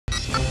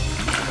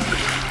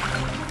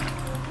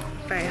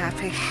Very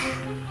happy.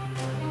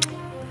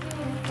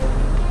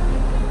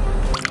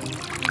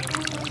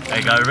 There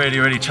you go,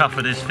 really chuffed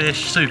with this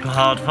fish, super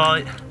hard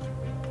fight.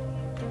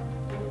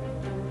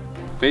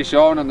 Fish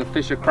on and the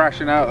fish are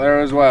crashing out there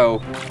as well.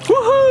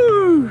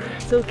 Woohoo!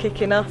 It's all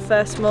kicking off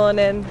first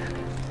morning.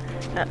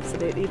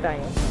 Absolutely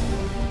banging.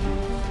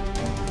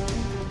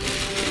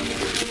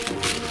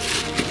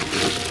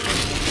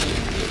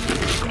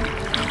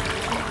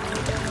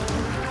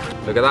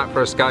 Look at that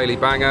for a scaly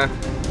banger.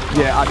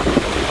 Yeah, I'd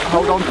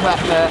hold on to that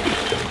there.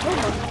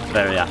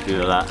 Very happy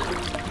with that.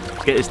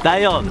 Get this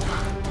day on.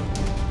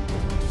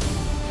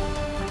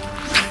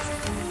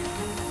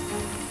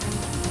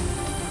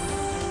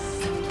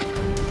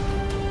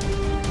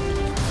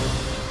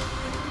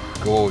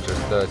 Gorgeous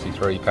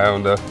 33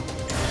 pounder.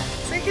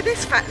 So look at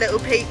this fat little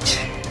peach.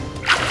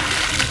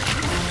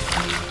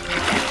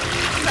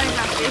 So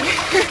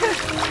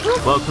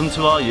happy. Welcome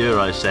to our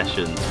Euro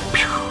session.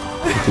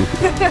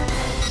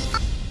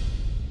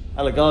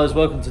 Hello guys,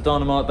 welcome to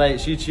Dynamite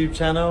Bait's YouTube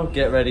channel.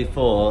 Get ready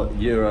for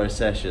Euro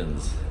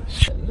sessions.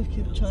 Trying to look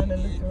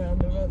around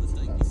the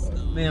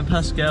road. Me and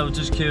Pascale are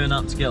just queuing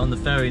up to get on the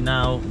ferry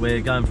now. We're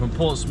going from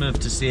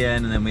Portsmouth to CN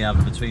and then we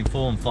have between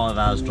 4 and 5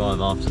 hours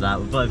drive after that.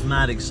 We're both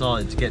mad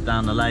excited to get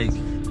down the lake.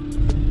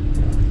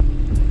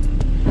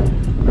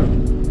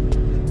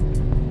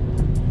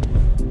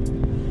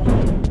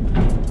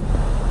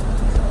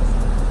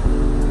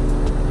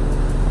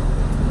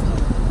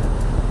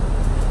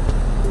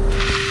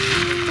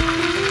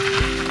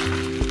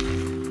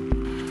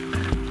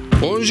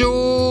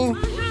 Bonjour!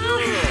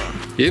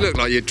 You look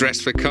like you're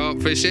dressed for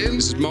carp fishing.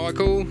 This is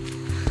Michael.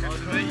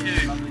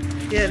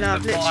 Yeah, no,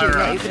 I've literally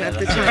not even had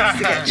the chance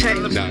to get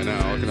changed. No,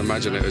 I can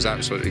imagine it was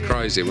absolutely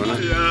crazy, wasn't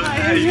it?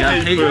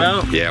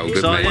 Yeah, all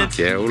good, mate.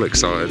 Yeah, all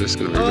excited. It's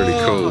going to be really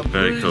cool.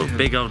 Very cool.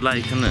 Big old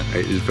lake, isn't it?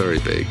 It is very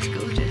big.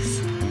 Gorgeous.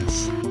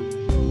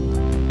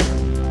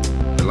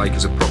 The lake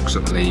is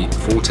approximately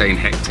 14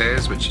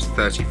 hectares, which is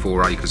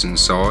 34 acres in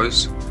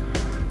size.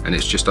 And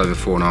it's just over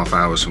 4.5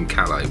 hours from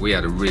Calais. We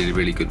had a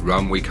really good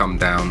run. We come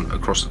down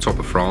across the top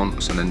of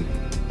France and then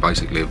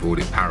basically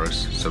avoided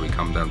Paris. So we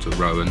come down to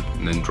Rouen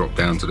and then drop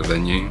down to the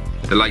venue.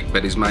 The lake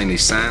bed is mainly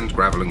sand,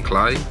 gravel and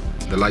clay.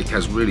 The lake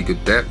has really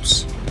good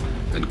depths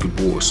and good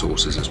water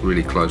sources. It's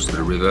really close to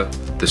the river.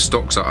 The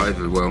stocks are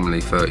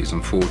overwhelmingly 30s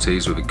and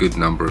 40s with a good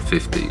number of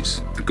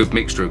 50s. A good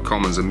mixture of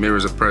commons and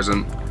mirrors are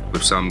present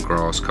with some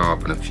grass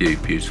carp and a few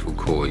beautiful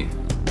koi.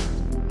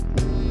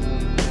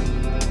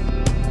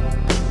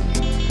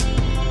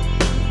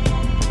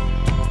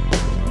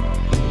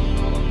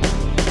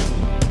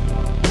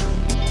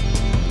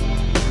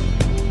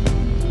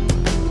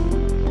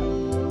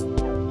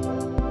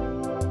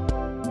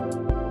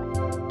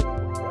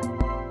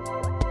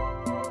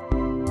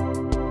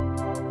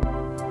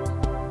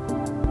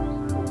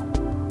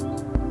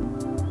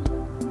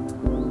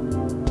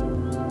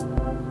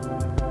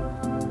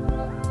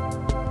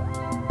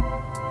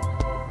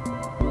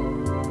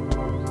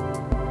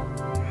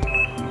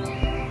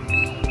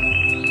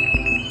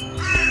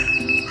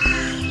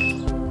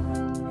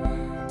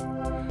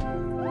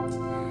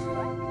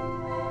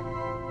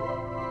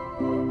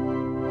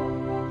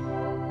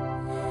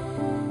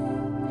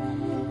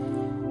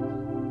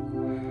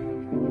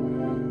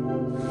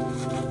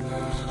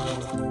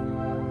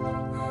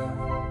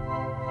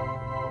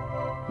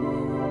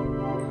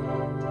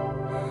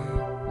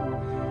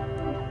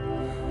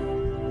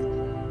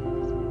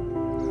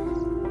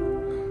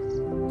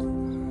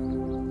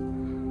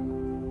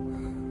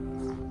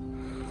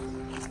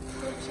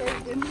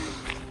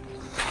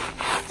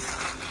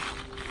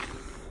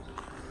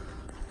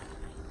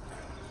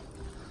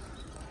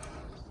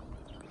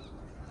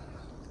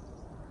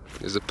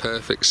 It's a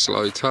perfect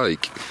slow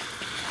take.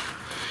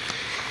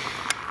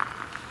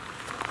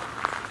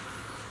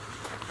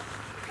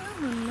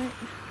 Come on, mate.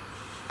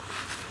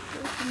 Go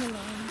from the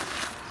line.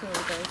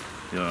 Sorry, babe.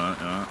 You're alright,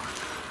 you're alright.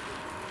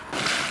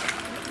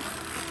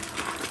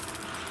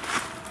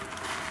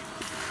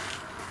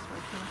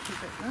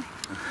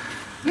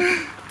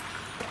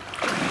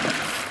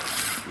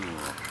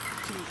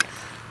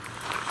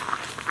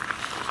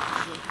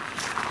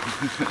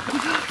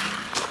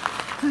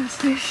 First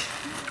fish.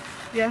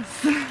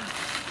 Yes.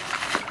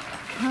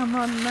 Come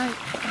on, mate.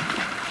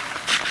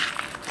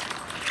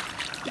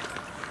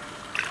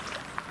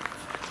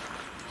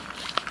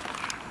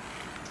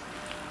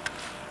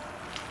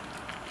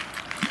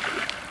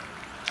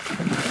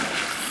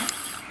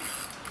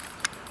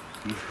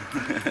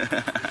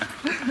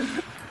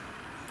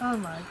 Oh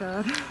my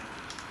God.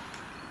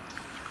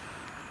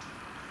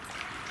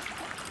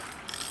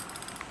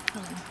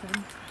 Come on,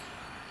 friend.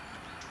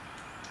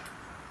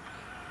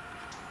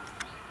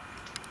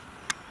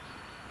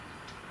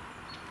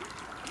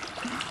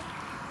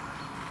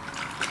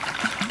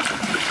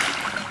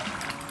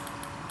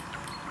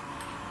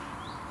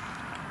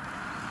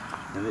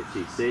 I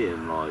literally see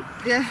him like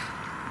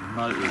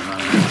motoring around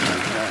the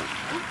hotel.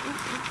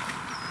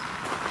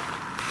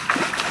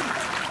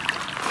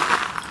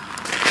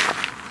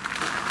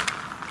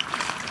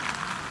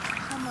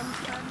 Come on,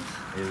 friend.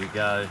 Here we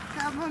go.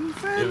 Come on,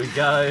 friend. Here we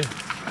go.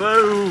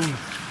 Boom!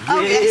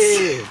 Oh, yeah.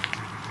 yes.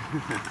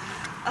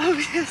 Oh,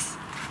 yes.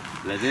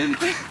 Let him.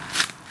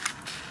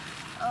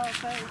 Oh,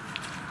 babe.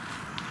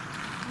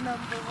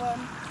 #1.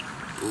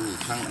 Ooh,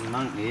 chunky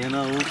monkey, you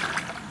know.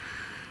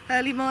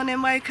 Early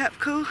morning wake up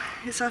call.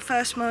 It's our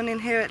first morning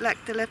here at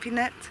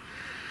Lepinet.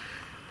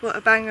 What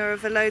a banger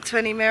of a low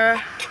 20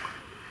 mirror.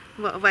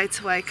 What a way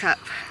to wake up.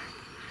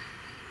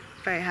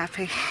 Very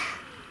happy.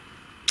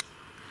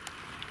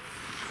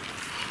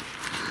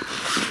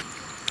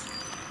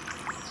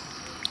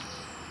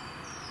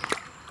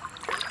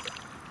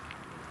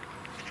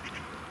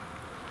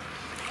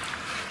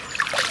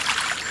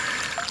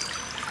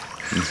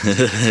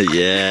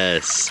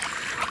 Yes.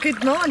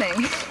 Good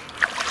morning.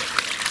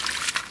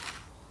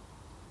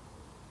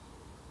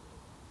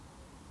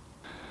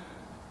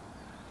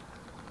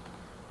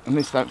 And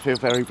this don't feel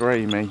very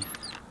breamy.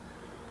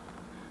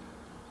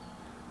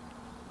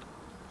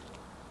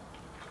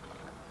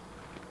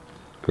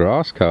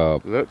 Grass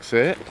carp. Looks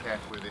it. Be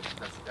careful with this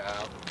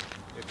Pascale.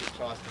 If it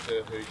tries to do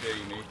a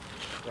Houdini,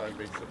 don't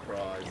be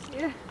surprised.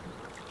 Yeah.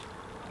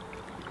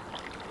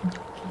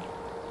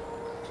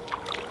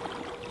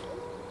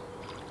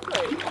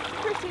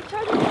 Pretty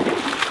tiny.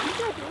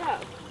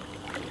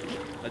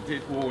 I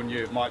did warn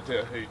you it might do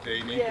a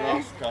Houdini. Yeah.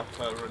 Grass carp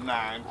are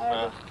renowned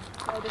for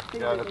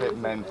going a bit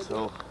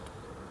mental.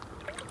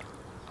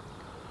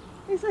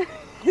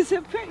 It's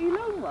a pretty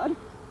long one.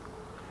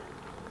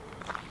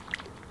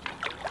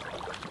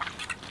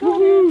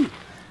 Woohoo!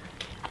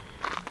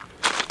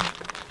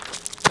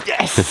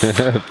 Yes!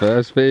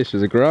 First fish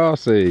is a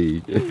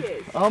grassy.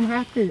 Huge. I'm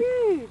happy.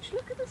 Huge.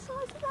 Look at the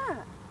size of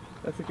that.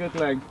 That's a good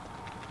length.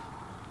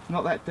 It's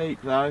not that deep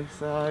though,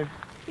 so...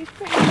 He's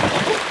pretty.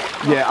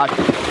 Yeah,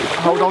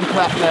 hold on to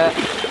that net.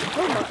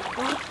 Oh my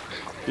god.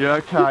 You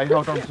okay?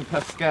 Hold on to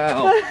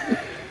Pascale.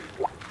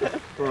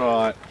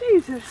 Right.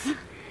 Jesus.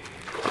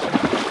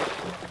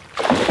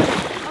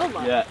 Oh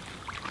my. Yeah.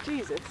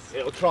 Jesus.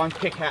 It'll try and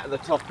kick out of the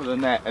top of the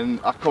net, and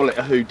I call it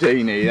a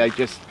Houdini. They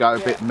just go a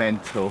bit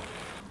mental.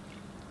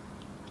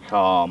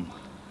 Calm,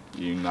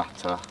 you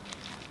nutter.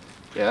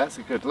 Yeah, that's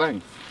a good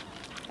length.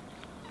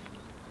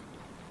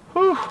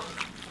 Whew.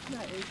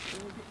 That is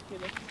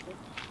ridiculous.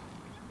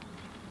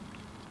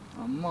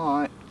 I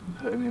might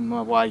put him in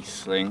my waist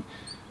sling.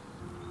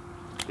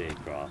 Big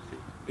grassy.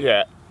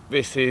 Yeah,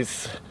 this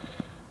is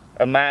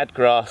a mad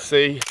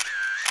grassy.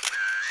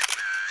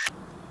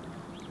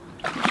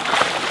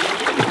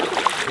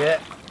 Yeah,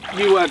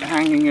 you weren't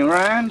hanging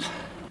around.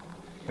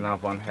 You can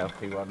have one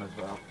healthy one as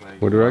well,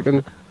 please. What do you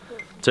reckon?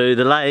 To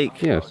the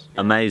lake. Yes.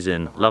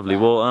 Amazing, lovely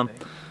water.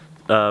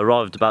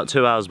 Arrived about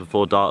 2 hours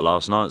before dark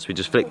last night, so we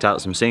just flicked out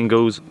some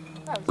singles.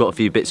 Got a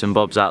few bits and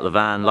bobs out of the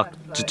van, like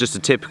just a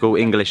typical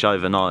English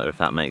overnighter, if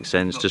that makes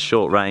sense. Just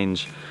short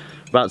range.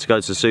 About to go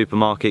to the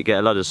supermarket, get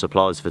a load of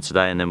supplies for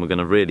today, and then we're going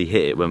to really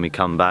hit it when we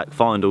come back.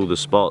 Find all the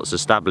spots,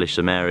 establish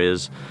some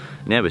areas,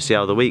 and yeah, we'll see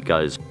how the week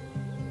goes.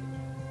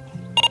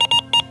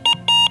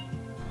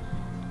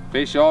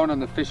 Fish on,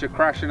 and the fish are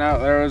crashing out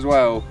there as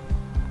well.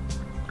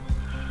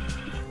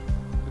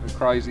 A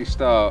crazy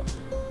start.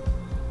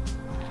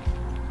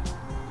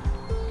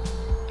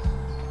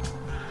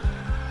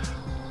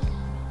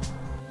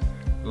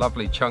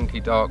 Lovely chunky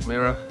dark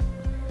mirror.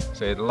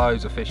 So had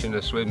loads of fish in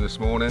the swim this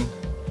morning.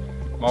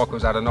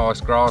 Michael's had a nice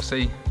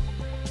grassy.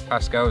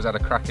 Pascale's had a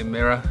cracking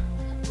mirror.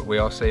 But we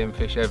are seeing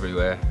fish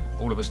everywhere.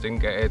 All of us didn't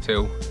get here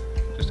till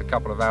just a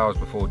couple of hours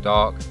before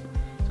dark.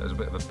 So there's a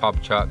bit of a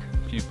pub chuck,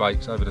 a few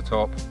baits over the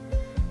top.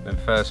 Then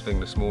first thing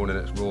this morning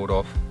it's roared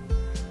off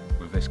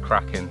with this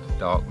cracking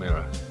dark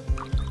mirror.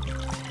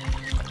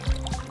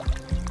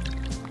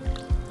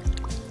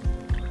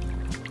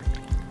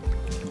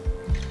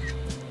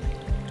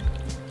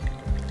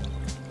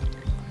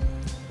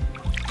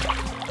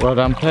 Well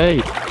done,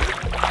 Pete.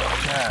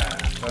 Yeah,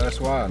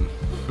 first one.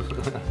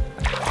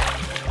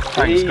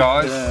 Thanks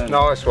guys,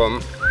 nice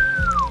one.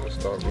 Let's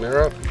start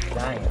mirror.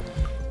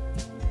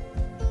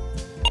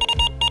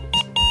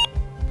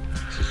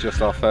 This is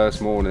just our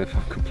first morning, if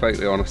I'm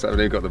completely honest. I haven't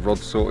even got the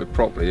rods sorted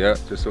properly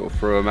yet. Just sort of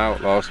threw them out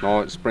last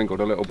night,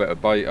 sprinkled a little bit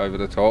of bait over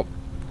the top.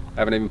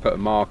 Haven't even put a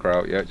marker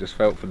out yet, just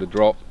felt for the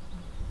drop.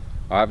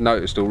 I have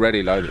noticed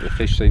already though that the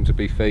fish seem to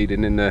be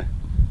feeding in the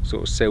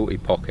sort of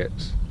silty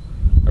pockets.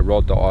 A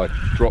rod that I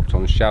dropped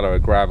on shallower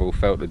gravel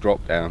felt the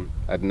drop down,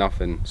 had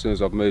nothing. As soon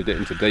as I've moved it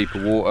into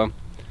deeper water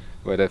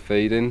where they're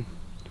feeding,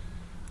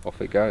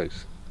 off it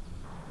goes.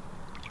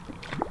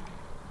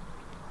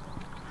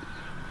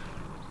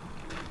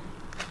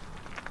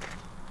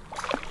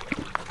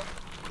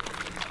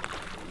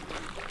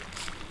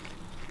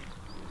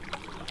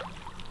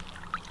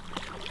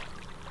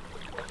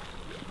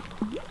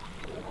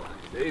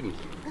 In.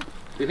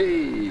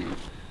 Hey.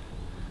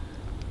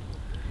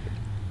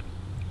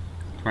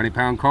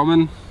 £20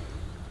 common.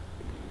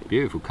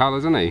 Beautiful colours,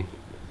 isn't he?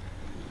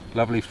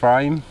 Lovely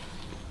frame.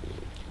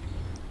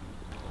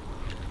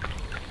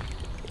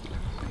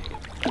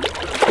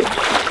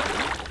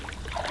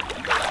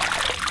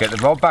 Get the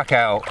rod back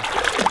out.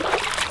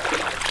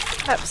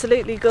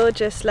 Absolutely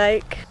gorgeous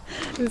lake.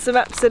 And some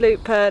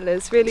absolute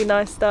pearlers, really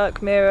nice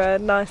dark mirror,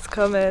 nice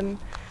common.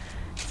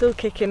 It's all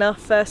kicking off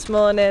first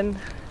morning,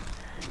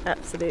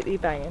 absolutely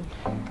banging.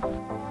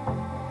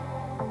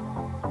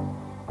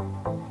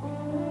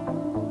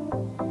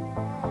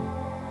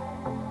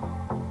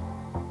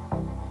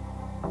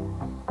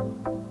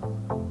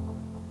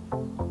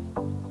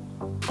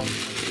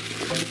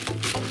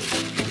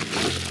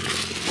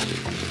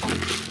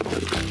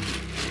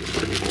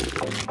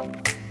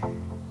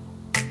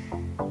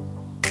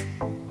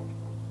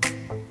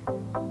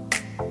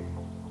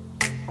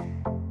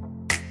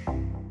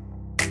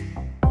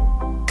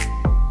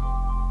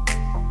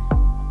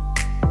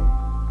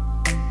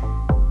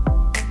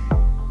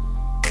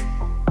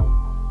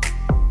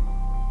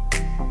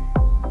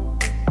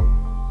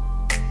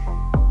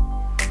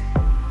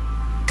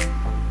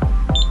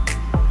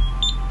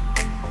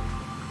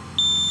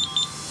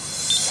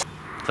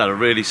 Had a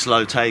really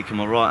slow take on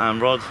my right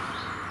hand rod.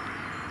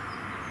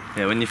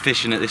 Yeah, when you're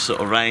fishing at this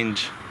sort of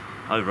range,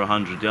 over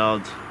 100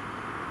 yards,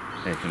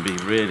 it can be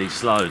really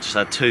slow. Just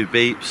had 2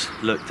 beeps,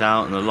 looked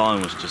out and the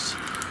line was just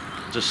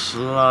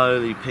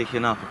slowly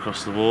picking up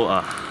across the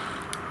water.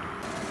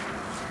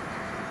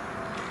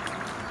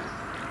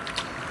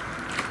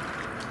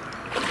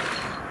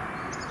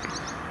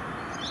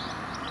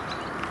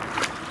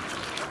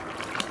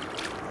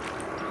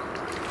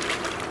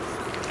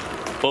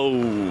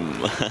 Boom!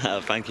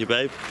 Thank you,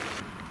 babe.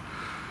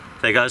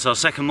 There you go, it's our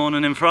second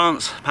morning in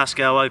France.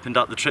 Pascale opened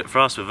up the trip for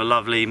us with a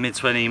lovely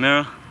mid-20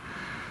 mirror.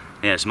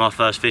 Yeah, it's my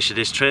first fish of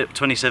this trip,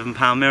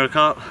 27-pound mirror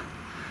carp.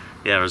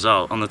 Yeah,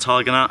 result on the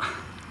tiger nut.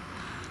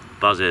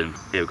 Buzzing.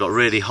 Yeah, we've got a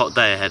really hot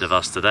day ahead of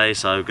us today,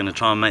 so we're going to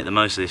try and make the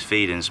most of this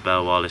feeding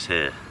spell while it's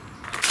here.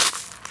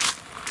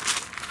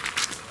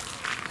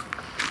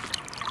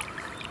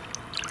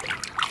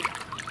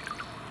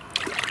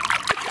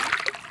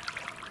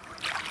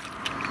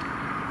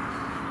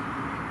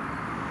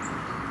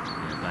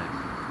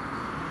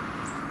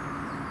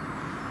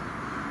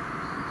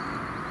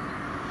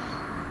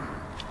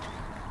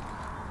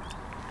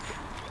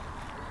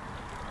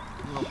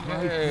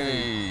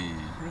 Hey!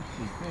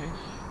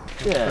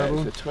 Yeah,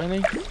 it's a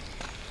 20.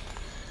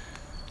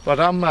 Well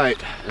done, mate.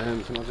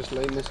 Can I just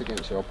lean this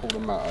against you? I'll pull the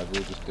mat over,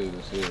 we'll just do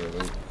this here, I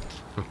think.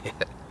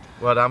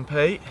 Well done,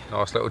 Pete.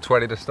 Nice little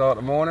 20 to start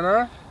the morning,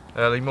 huh?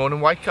 Early morning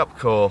wake-up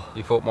call.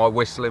 You thought my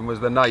whistling was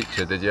the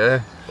nature, did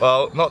you?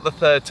 Well, not the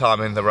third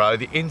time in the row.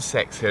 The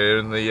insects here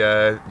and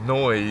the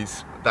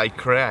noise they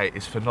create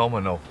is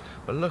phenomenal.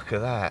 But look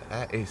at that.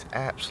 That is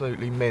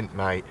absolutely mint,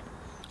 mate.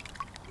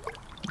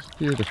 It's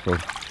beautiful.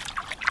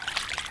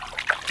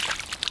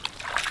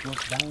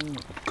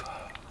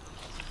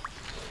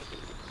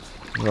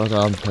 Well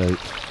done, Pete.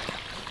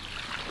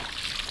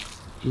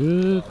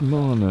 Good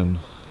morning.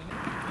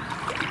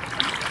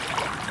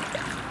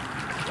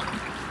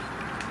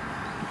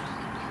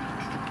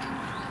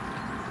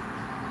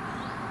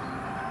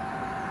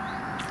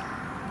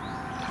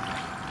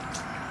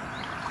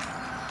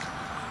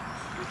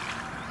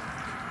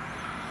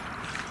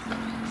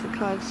 So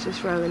Clive's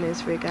just rowing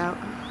his rig out.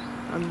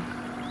 I'm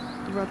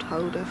the rod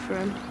holder for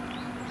him.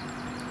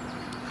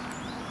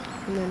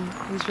 And then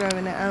he's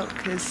rowing it out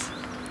because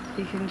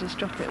he can just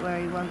drop it where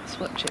he wants,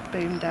 watch it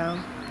boom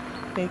down,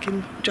 and he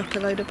can drop a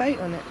load of bait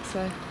on it.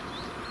 So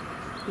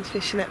he's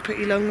fishing at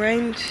pretty long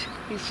range.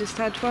 He's just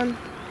had one.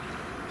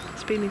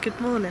 It's been a good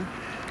morning.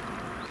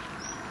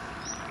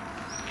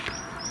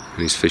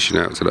 And he's fishing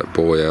out to that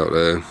buoy out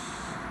there.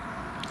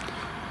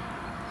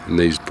 And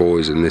these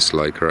buoys in this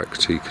lake are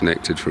actually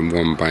connected from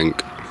one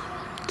bank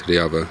to the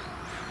other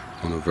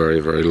on a very,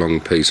 very long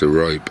piece of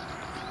rope.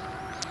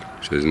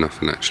 So there's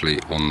nothing actually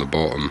on the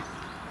bottom.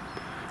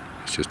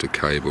 It's just a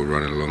cable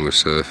running along the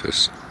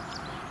surface,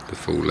 the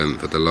full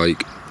length of the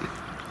lake.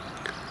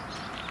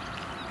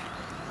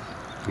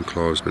 And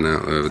Clive's been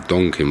out there with a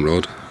donking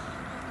rod.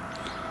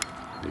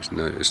 He's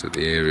noticed that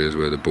the areas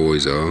where the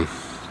buoys are,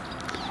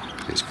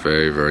 it's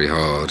very, very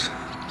hard.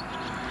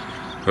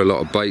 A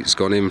lot of bait's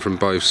gone in from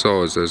both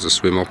sides. There's a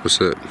swim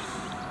opposite.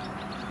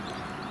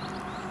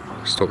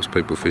 Stops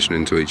people fishing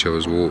into each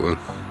other's water.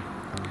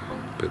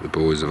 But the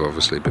buoys have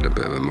obviously been a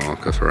bit of a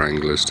marker for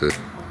anglers to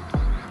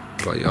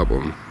bait up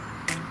on.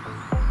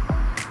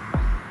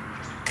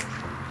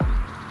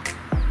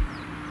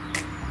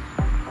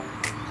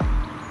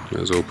 That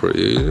was all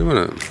pretty easy,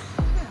 wasn't it?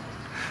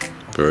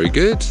 Very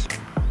good.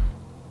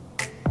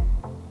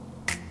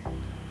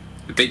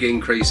 The big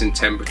increase in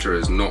temperature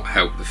has not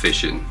helped the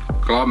fishing.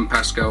 Clive and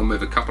Pascale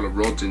move a couple of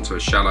rods into a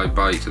shallow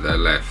bay to their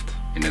left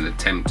in an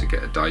attempt to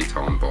get a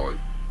daytime bite.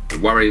 The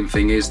worrying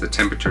thing is the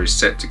temperature is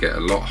set to get a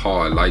lot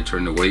higher later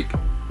in the week,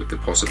 with the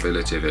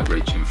possibility of it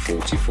reaching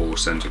 44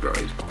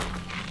 centigrade.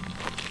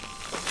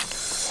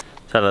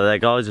 Hello there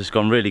guys, it's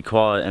gone really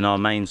quiet in our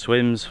main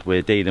swims.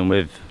 We're dealing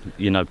with,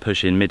 you know,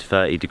 pushing mid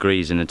 30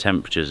 degrees in the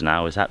temperatures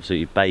now. It's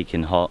absolutely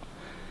baking hot.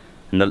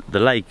 And the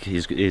lake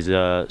is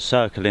a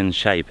circle in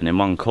shape, and in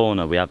one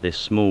corner we have this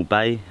small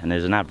bay, and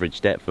there's an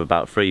average depth of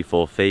about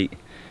 3-4 feet.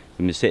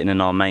 We've been sitting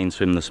in our main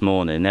swim this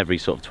morning, every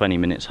sort of 20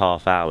 minutes,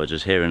 half hour,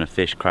 just hearing a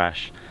fish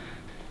crash.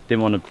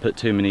 Didn't want to put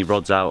too many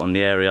rods out on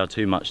the area,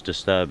 too much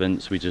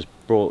disturbance. We just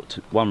brought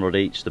one rod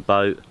each, the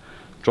boat,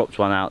 dropped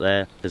one out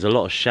there. There's a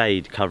lot of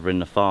shade covering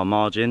the far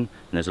margin, and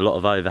there's a lot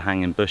of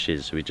overhanging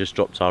bushes, so we just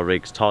dropped our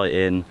rigs tight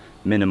in,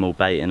 minimal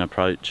baiting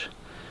approach.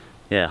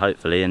 Yeah,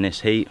 hopefully in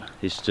this heat,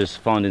 it's just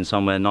finding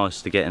somewhere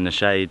nice to get in the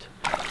shade.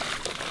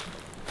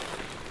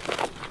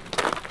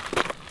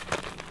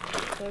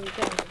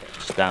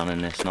 Just down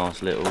in this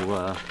nice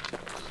little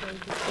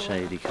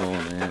shady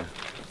corner, yeah.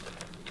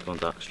 Go on,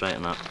 duck,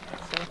 straighten up.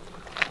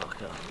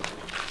 Okay.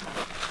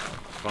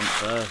 Front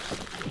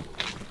first.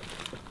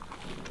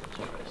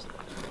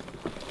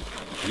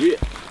 Yeah.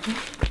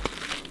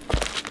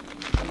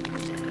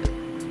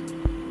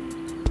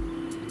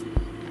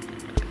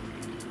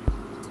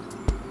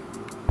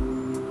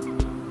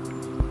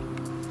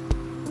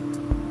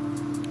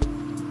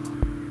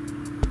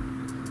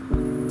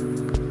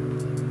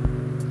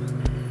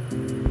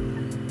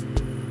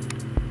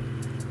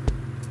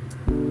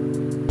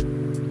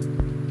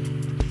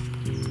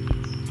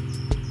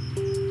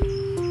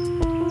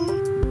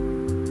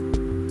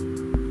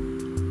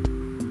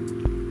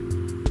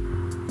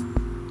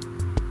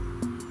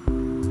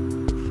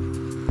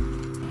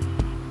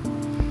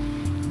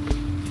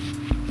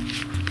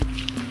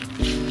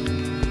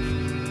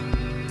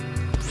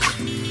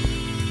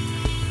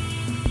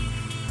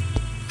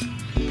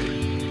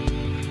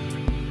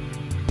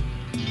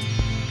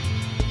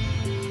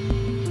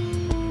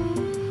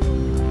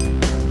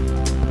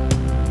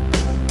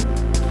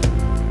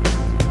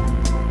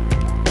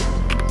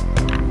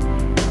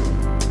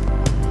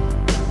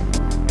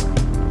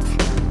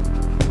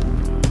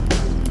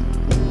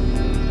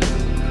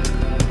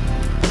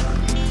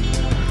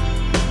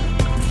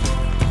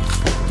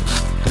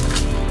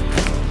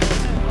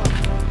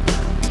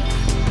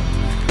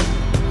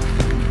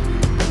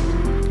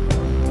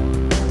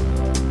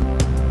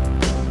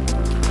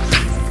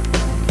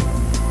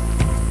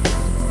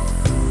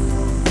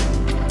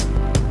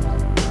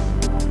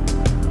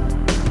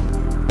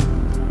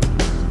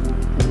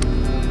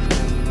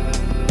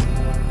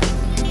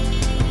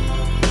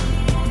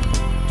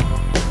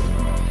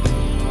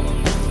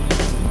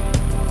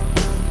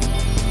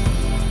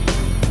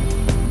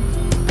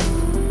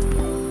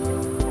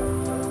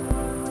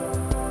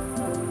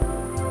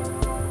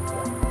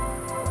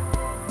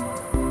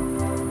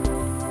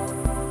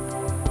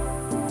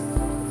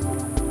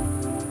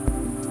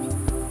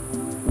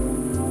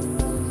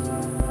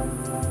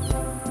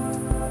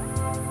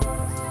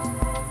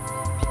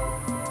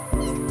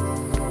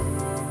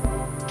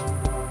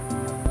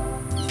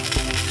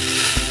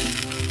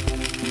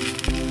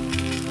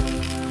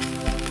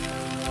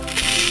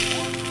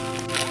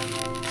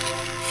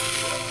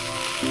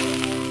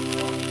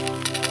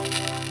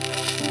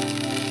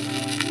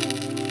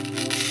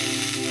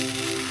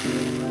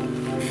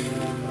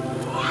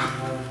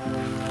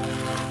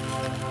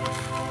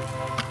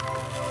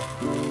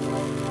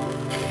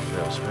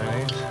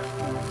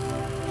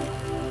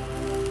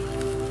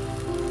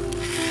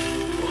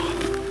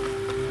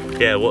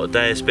 Yeah, what a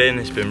day it's been.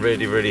 It's been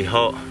really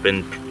hot.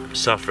 Been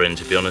suffering,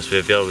 to be honest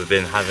with you. We've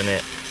been having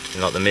it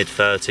in like the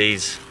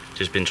mid-30s.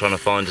 Just been trying to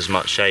find as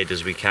much shade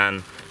as we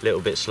can. A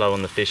little bit slow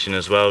on the fishing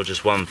as well,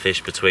 just one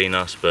fish between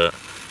us, but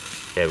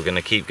yeah, we're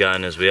gonna keep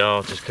going as we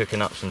are. Just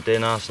cooking up some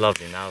dinner. It's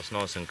lovely now, it's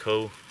nice and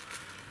cool.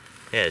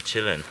 Yeah,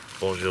 chilling.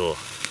 Bonjour.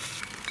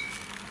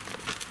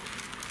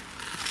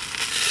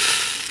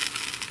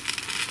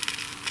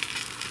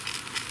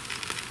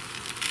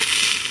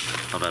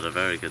 I've had a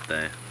very good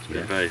day. It's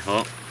been very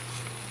hot.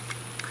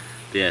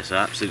 But yeah, so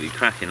absolutely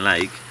cracking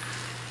lake.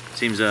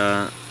 Seems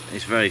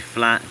it's very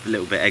flat, a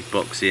little bit egg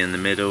boxy in the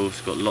middle.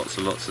 It's got lots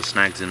of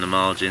snags in the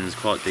margins,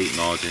 quite deep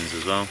margins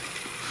as well.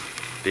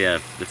 But yeah,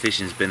 the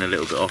fishing's been a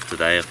little bit off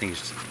today. I think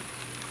it's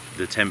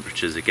the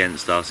temperature's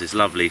against us. It's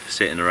lovely for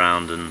sitting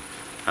around and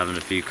having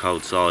a few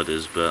cold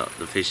ciders, but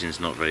the fishing's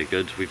not very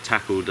good. We've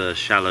tackled a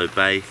shallow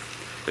bay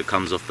that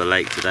comes off the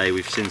lake today.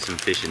 We've seen some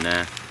fish in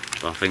there,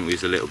 but I think we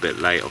was a little bit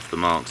late off the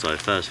mark. So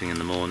first thing in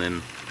the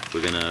morning,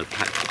 we're gonna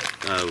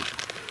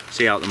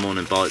see out the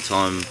morning bite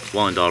time,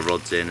 wind our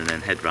rods in, and then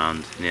head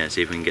round. Yeah,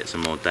 see if we can get some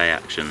more day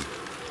action.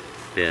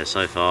 But yeah,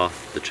 so far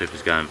the trip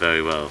is going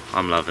very well.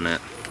 I'm loving it.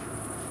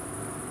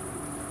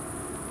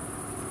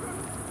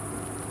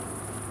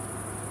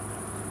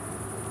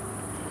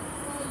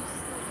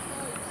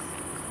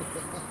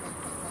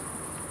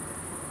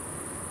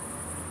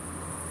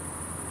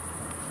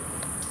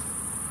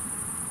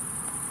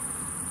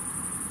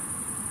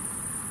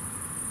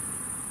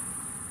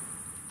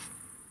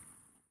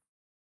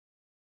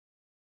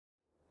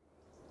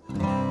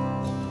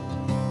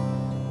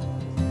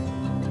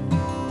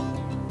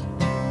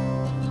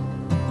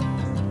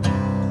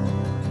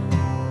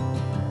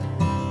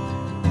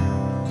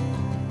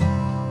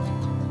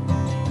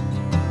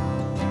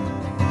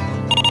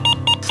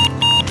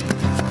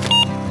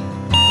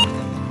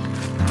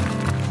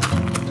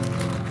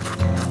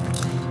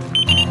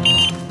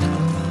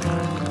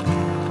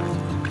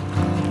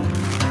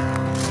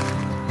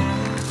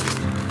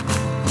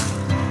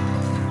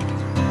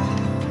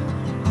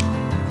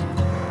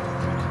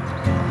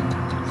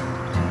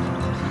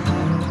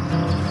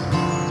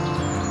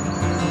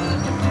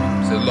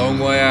 a long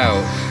way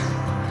out.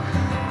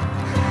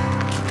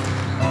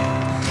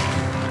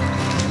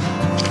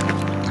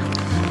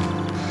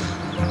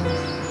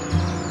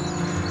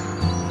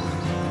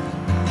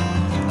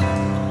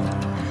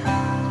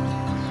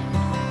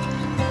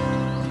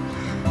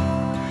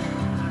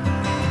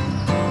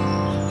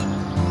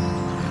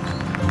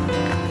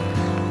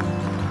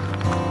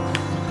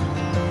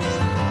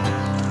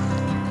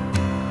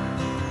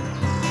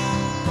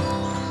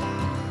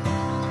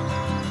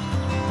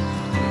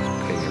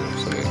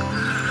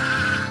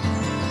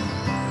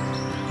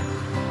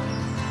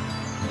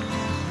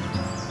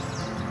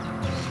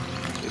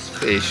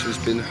 Fish has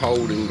been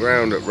holding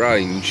ground at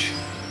range,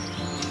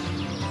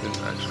 and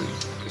actually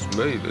it's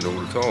moving all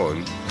the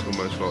time. It's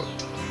almost like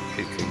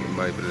keep thinking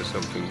maybe there's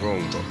something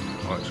wrong, but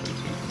I actually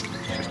think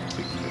it's just a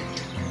big thing.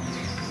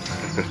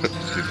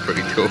 This is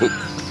pretty cool.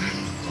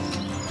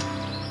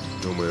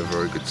 Normally a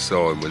very good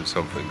sign when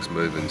something's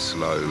moving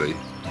slowly.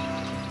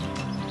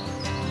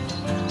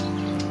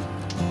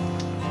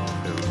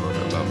 Feels like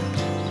a lump.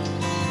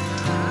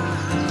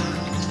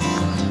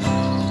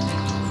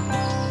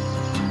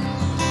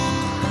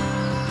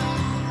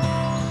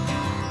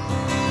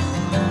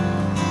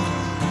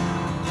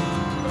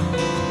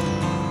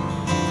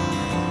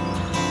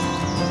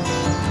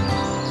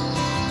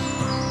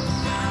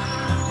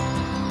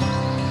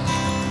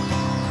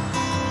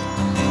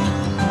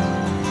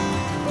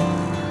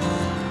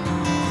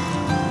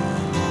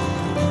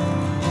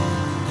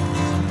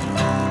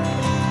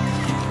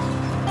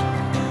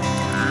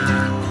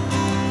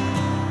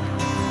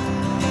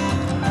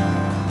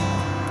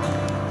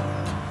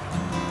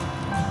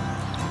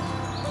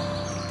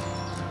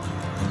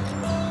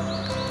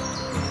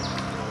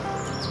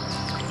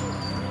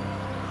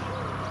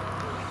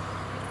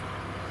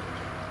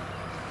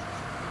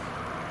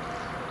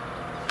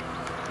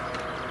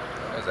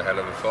 That's a hell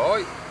of a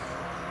fight.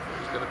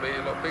 It's going to be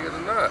a lot bigger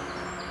than that.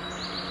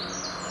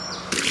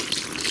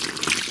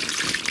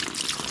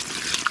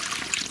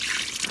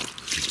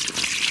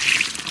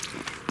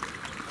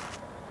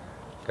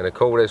 Going to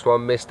call this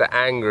one Mr.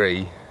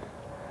 Angry.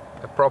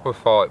 A proper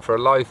fight for a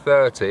low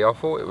 30. I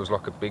thought it was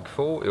like a big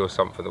 40 or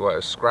something, the way it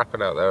was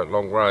scrapping out there at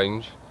long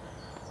range.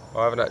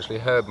 I haven't actually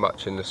heard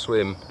much in the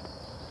swim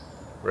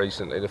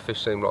recently. The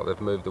fish seem like they've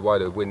moved away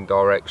to the wind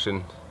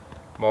direction.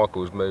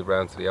 Michael's moved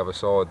round to the other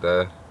side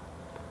there,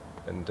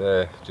 and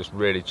just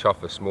really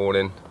chuffed this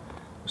morning.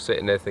 I was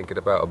sitting there thinking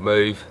about a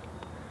move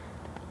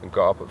and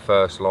got up at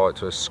first light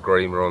to a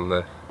screamer on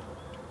the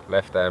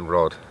left hand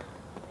rod.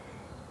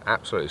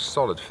 Absolutely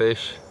solid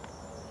fish,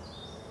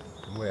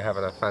 and we're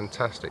having a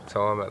fantastic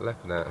time at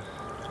Lepinet.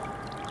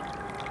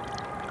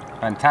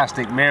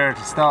 Fantastic mirror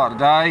to start the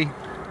day.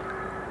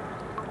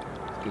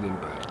 Let's get him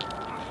back.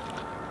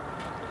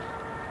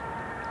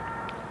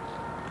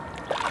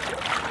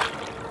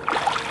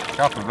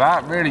 Chuffed with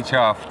that, really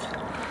chuffed.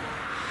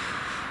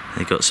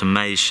 They got some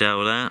maize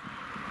shell there,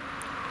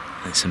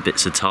 and some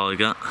bits of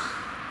tiger,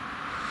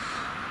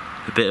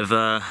 a bit of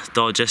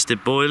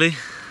digested boilie.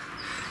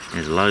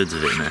 There's loads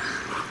of it in there.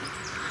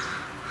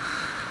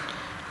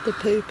 The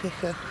poo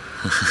picker.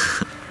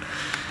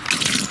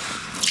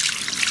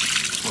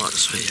 Right,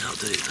 sweet, I'll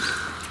do.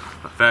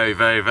 Very,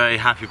 very, very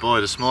happy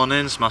boy this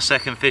morning. It's my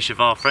second fish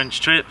of our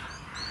French trip.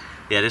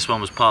 Yeah, this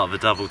one was part of a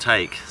double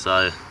take,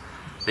 so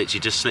literally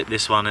just slipped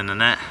this one in the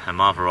net, and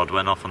my other rod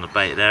went off on the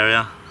baited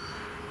area.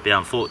 But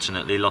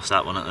unfortunately lost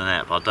that one at the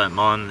net, but I don't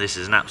mind. This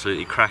is an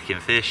absolutely cracking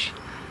fish.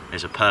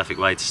 It's a perfect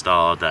way to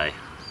start our day.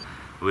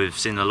 We've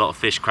seen a lot of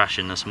fish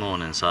crashing this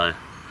morning, so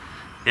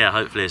yeah,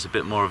 hopefully it's a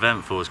bit more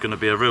eventful. It's going to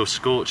be a real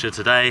scorcher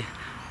today,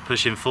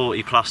 pushing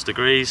 40 plus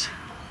degrees.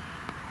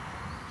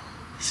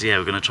 So yeah,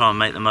 we're going to try and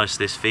make the most of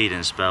this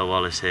feeding spell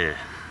while it's here.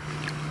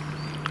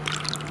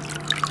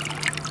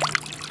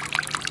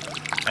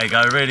 There you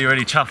go, really,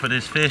 really chuffed with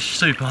this fish.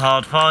 Super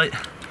hard fight.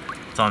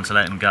 Time to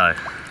let him go.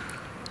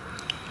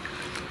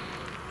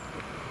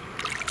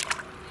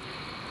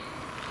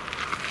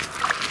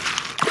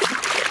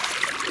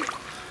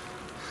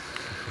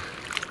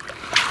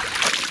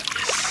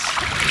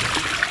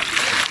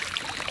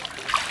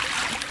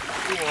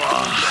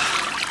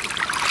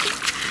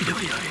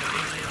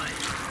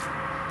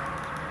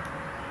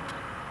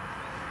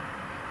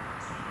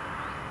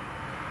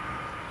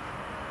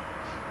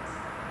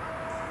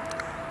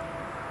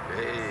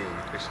 Hey,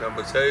 fish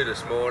number 2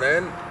 this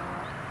morning.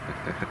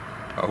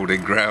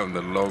 Holding ground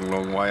a long,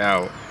 long way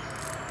out.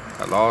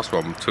 That last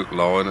one took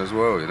line as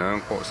well, you know.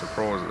 I'm quite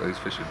surprised that these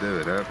fish are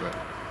doing it, but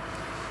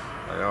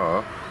they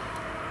are.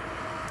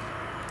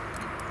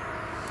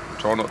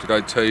 Try not to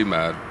go too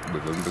mad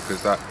with them,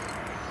 because that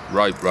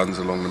rope runs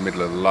along the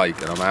middle of the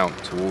lake and I'm out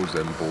towards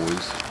them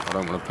boys. I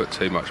don't want to put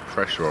too much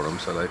pressure on them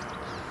so they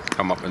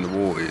come up in the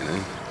water, you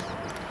know.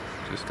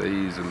 Just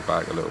ease them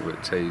back a little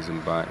bit, tease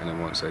them back, and then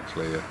once they're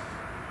clear,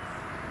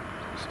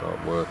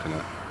 start working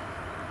it.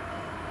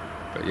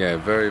 But yeah,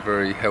 very,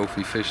 very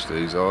healthy fish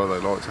these are. They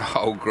like to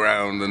hold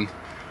ground and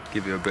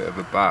give you a bit of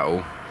a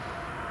battle.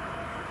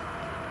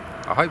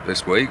 I hope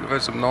this week, we've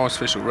had some nice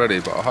fish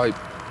already, but I hope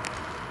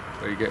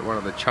where you get one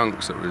of the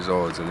chunks that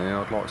resides in here.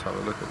 I'd like to have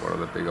a look at one of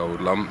the big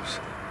old lumps.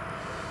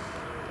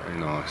 Very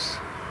nice.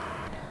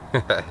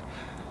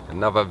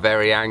 Another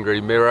very angry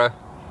mirror.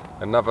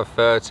 Another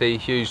 30,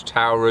 huge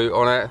tail root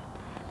on it.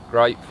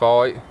 Great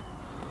fight.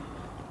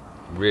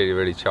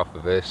 Really chuffed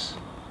with this.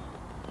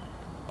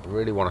 I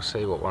really want to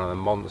see what one of the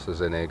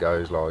monsters in here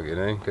goes like, you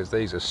know, because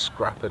these are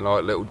scrapping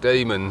like little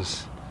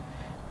demons.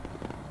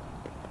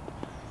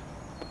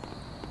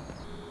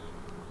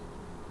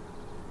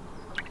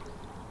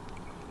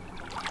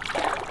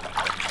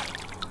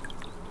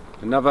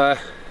 Another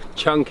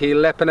chunky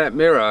Lepinet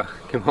mirror.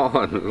 Come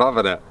on,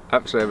 loving it.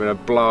 Absolutely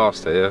having a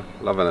blast here,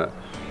 loving it.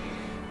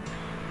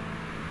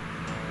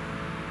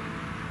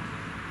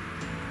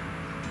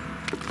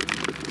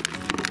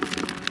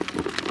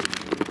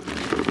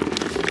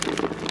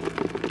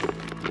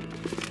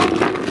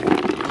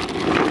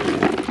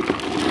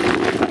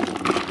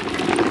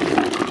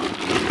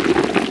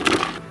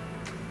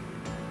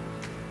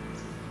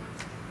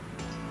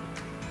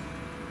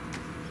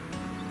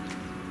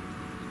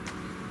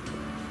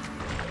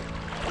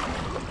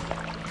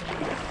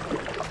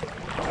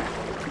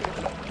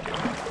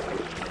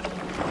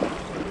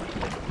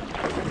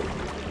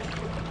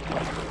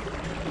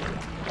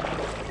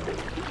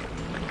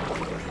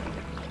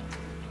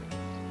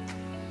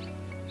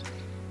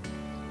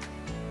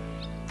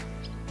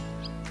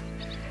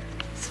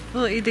 It's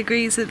 40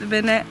 degrees at the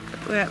minute,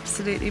 we're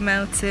absolutely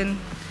melting.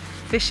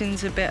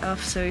 Fishing's a bit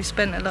off, so we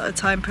spent a lot of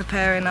time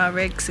preparing our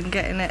rigs and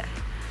getting it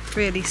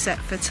really set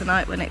for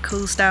tonight when it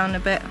cools down a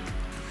bit.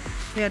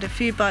 We had a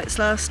few bites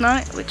last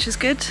night, which is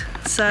good,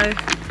 so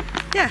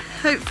yeah,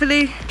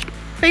 hopefully,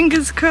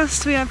 fingers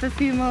crossed, we have a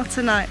few more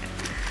tonight.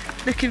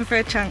 Looking for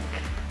a chunk.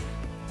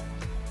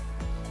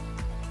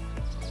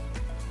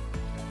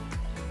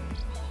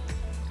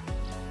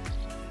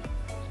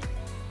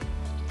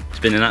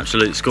 It's been an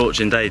absolute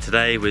scorching day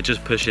today. We're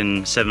just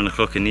pushing 7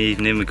 o'clock in the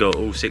evening. We've got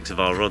all 6 of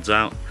our rods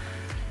out.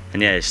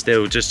 And yeah, it's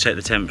still, just check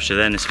the temperature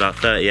then, it's about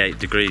 38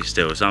 degrees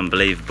still. It's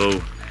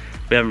unbelievable.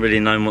 We haven't really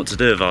known what to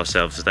do with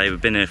ourselves today. We've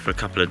been here for a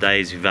couple of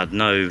days. We've had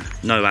no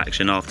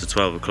action after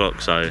 12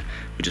 o'clock, so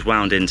we just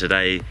wound in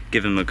today,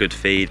 give them a good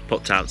feed,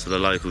 popped out to the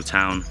local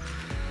town.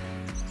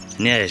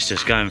 And yeah, it's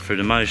just going through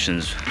the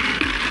motions.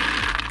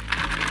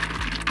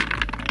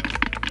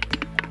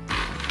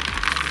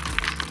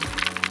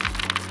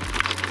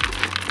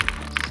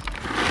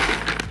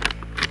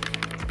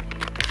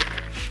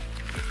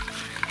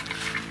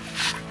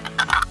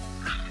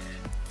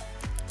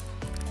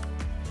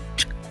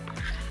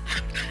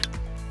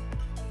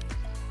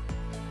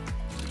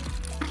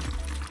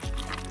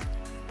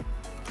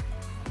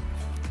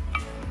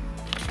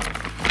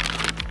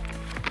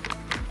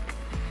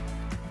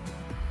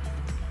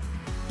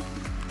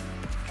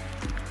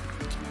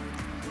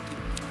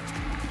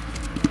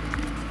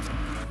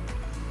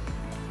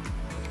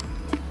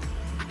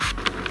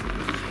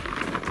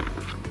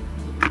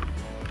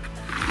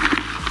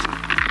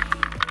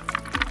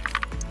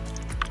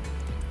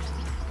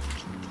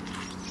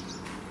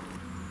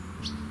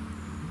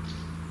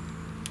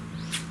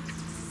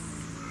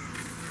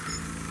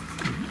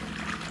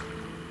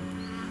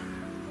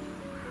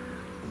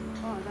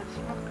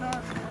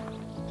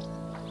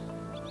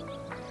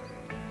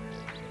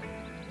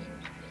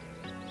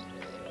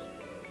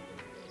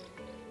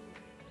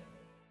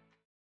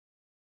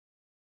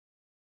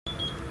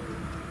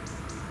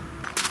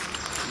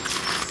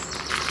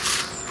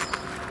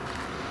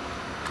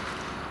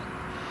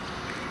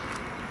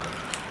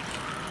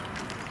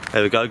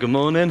 There we go, good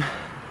morning.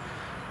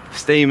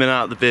 Steaming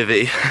out the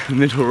bivvy,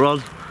 middle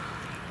rod.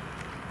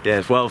 Yeah,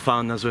 it's well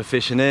found as we're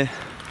fishing here.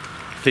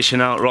 Fishing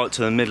out right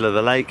to the middle of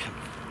the lake.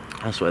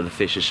 That's where the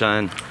fish are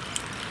showing.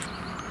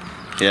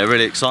 Yeah,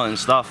 really exciting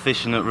stuff,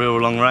 fishing at real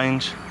long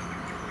range.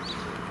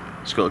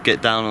 Just got to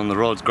get down on the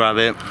rod, grab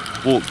it,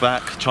 walk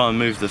back, try and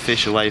move the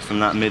fish away from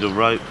that middle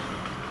rope.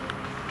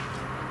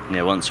 And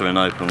yeah, once we're in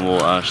open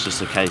water, it's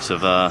just a case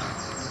of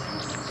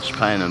just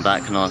playing them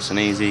back nice and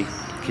easy.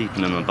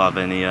 Keeping them above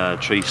any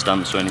tree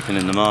stumps or anything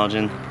in the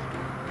margin.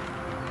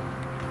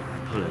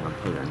 I'm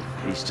pulling.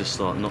 He's just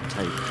like not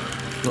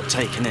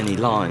taking any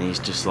line. He's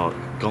just like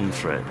gone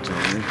for it. Do you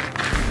know what I mean?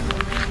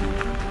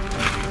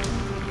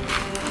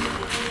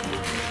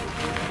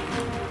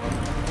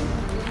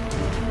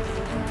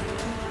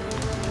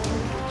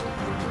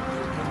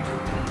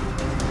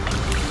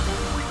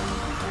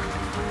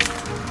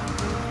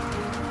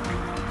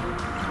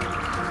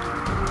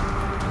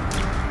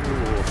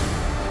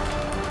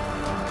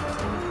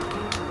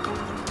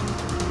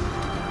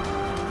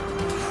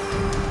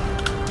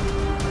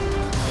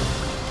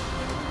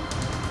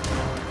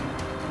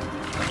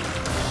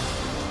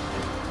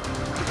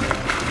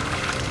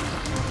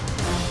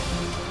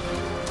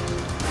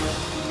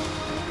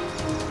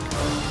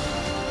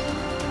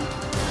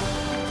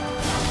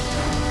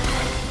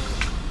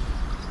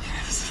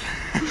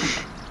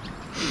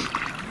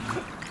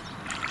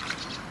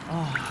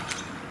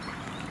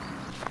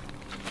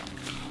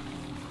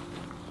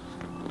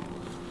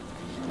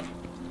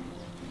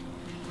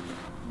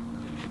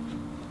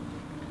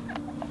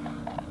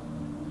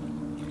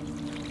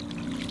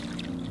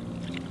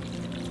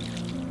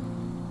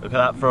 Look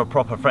at that for a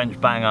proper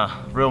French banger.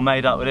 Real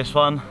made up with this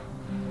one.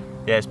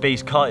 Yeah, this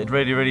beast kited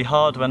really, really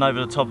hard, went over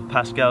the top of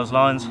Pascale's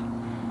lines.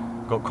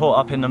 Got caught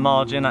up in the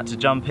margin, had to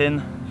jump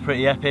in.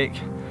 Pretty epic.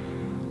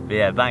 But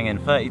yeah, banging,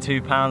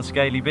 32 pound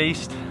scaly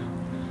beast.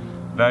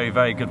 Very,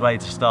 very good way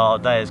to start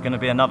our day. It's going to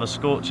be another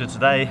scorcher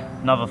today,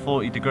 another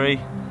 40 degree.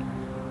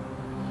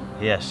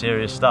 Yeah,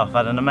 serious stuff.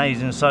 Had an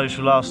amazing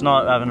social last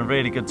night, we're having a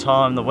really good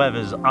time. The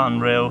weather's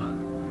unreal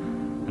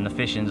and the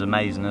fishing's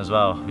amazing as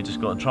well. We just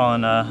got to try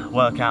and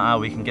work out how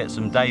we can get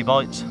some day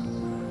bites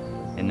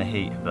in the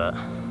heat, but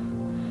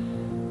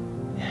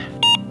yeah.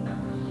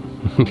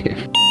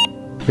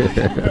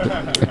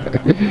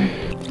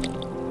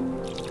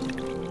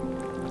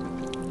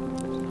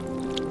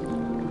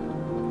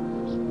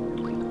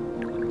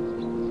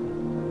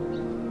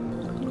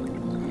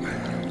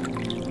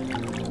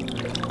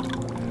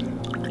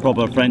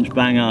 Proper French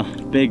banger,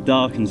 big,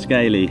 dark and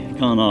scaly.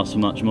 Can't ask for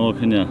much more,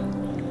 can you?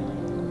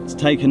 It's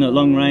taken at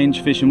long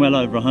range, fishing well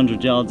over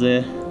 100 yards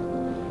here.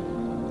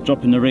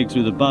 Dropping the rigs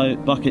with a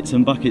boat, buckets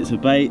and buckets of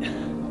bait.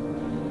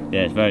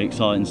 Yeah, it's very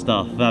exciting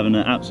stuff. We're having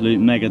an absolute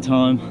mega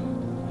time.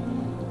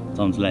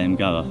 Time to let him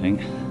go, I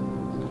think.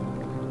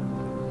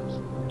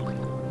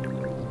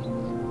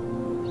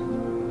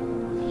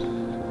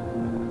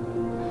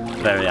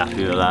 Very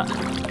happy with that.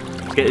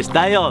 Let's get this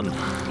day on.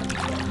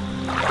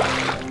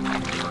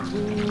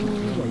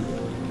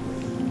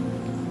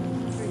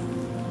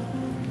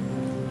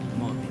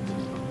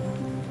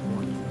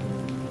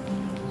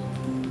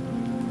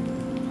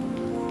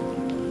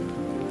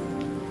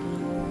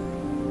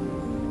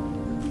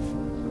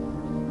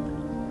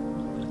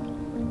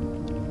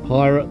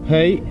 Pirate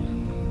Pete.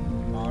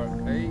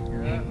 Pirate Pete,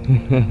 yeah.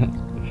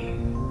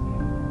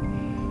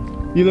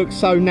 You look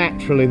so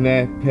natural in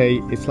there,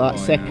 Pete. It's like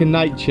second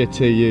nature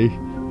to you.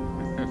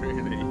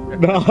 Really?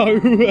 No.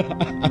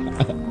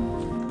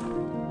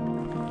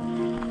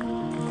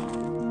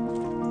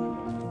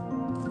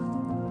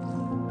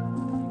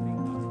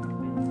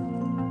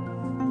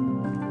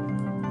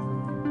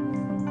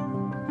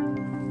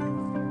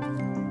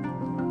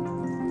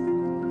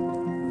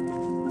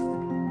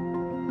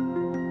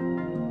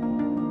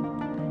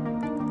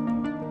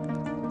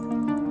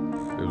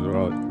 Feels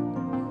alright.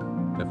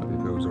 Definitely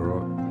feels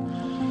alright.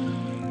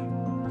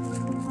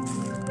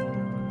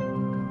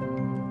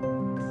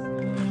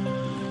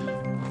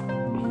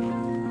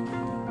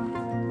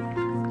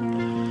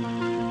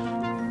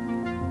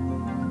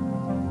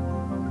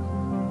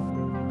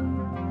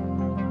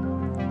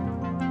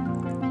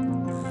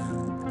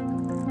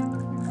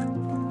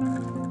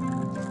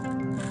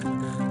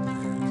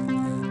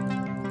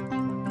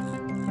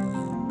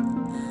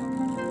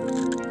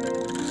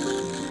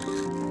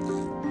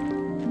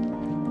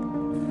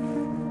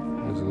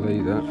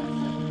 That.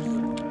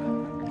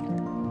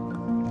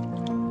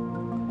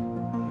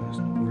 That's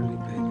not really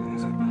big,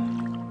 is it?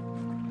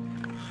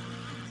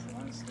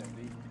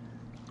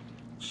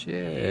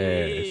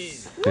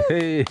 Cheers!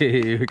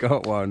 Hey, we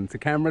got one. To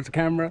camera, to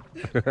camera.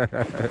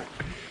 The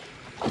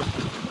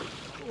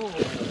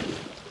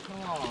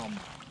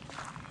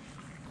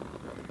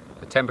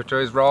temperature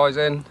is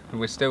rising and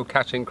we're still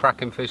catching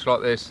cracking fish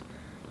like this.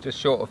 Just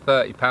short of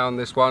 30 pound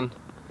this one.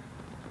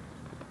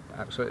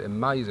 Absolutely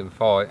amazing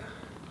fight.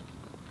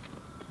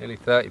 Nearly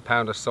 30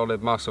 pound of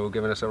solid muscle,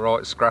 giving us a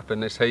right scrap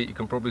in this heat. You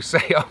can probably see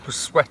I'm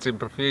sweating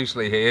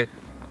profusely here,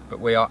 but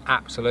we are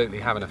absolutely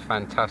having a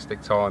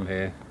fantastic time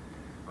here.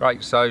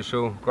 Great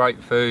social,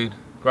 great food,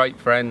 great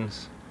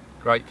friends,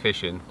 great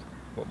fishing.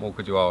 What more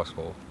could you ask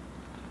for?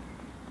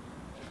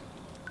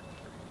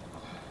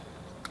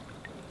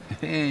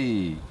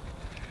 Hey,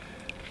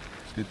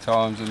 good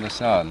times in the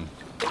sun.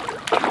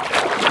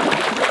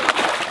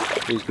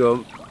 He's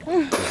gone.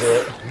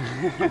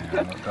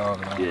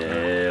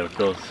 Yeah, of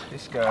course.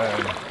 Let's go.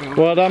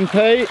 Well done,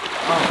 Pete.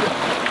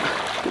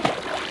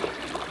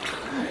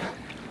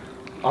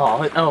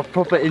 Oh, I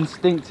proper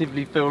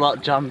instinctively feel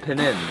like jumping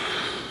in.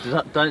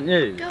 Don't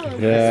you?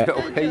 Yeah. It's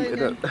got heat in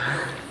it.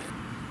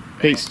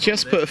 Pete's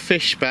just put a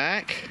fish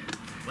back.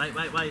 Wait.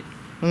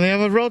 And the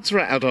other rod's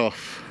rattled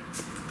off.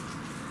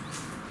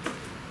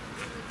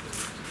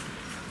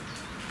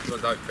 I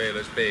don't feel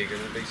as big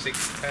and it'll be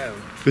 60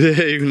 pounds.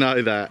 Yeah, you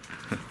know that.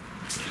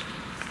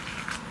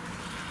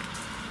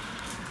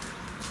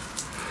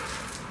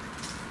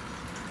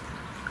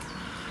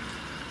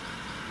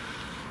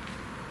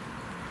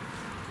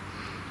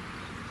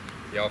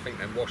 Yeah, I think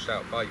them washed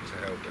out baits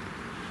are helping.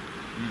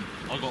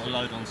 I got a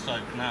load on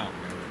soap now.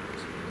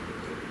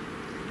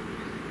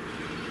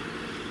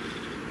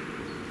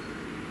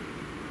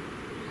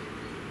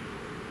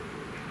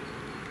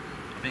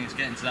 I think it's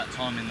getting to that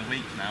time in the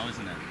week now,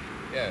 isn't it?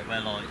 Yeah.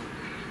 Where like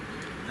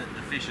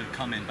the fish are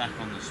coming back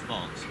on the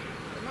spots.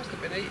 They must have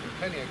been eating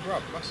plenty of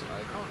grub, mustn't they?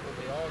 They can't all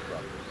be our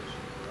grub.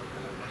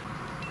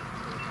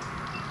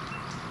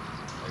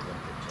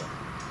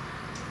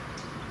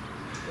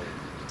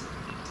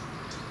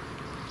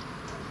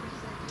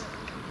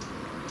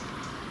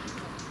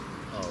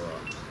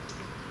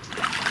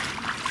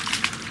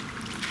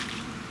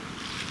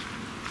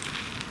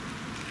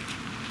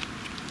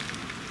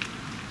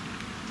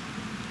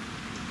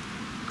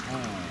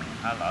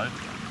 Hello.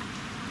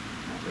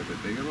 They're a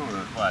bit bigger, aren't they?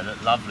 Well, they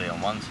look lovely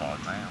on one side,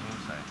 mate, I will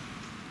say.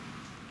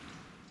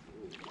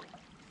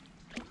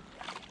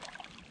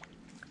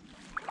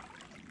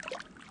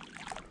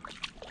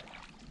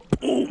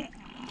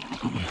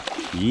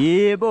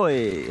 Yeah,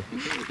 boy.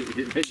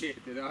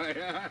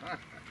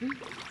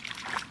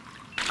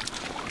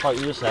 Like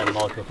you were saying,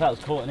 Michael, if that was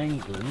caught in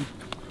England.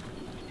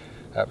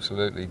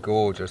 Absolutely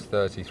gorgeous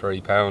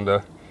 33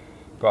 pounder.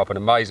 Got up an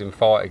amazing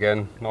fight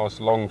again. Nice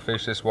long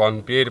fish, this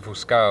one. Beautiful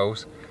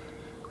scales.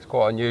 It's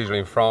quite unusual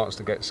in France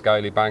to get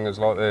scaly bangers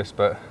like this,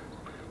 but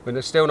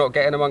we're still not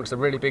getting amongst the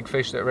really big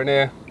fish that are in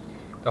here.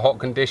 The hot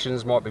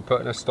conditions might be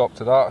putting a stop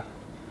to that.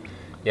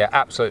 Yeah,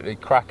 absolutely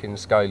cracking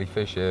scaly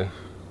fish here.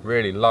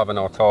 Really loving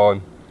our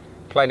time.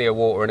 Plenty of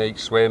water in each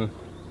swim.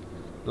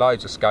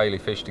 Loads of scaly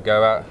fish to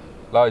go at.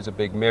 Loads of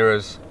big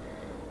mirrors.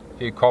 A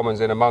few commons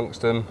in amongst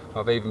them.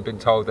 I've even been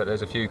told that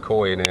there's a few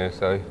koi in here,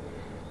 so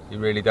you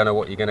really don't know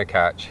what you're going to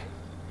catch.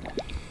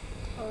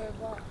 Au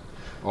revoir.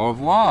 Au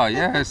revoir,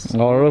 yes.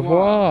 Au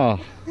revoir.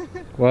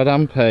 Well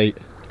done, Pete.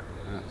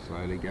 That's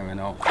slowly going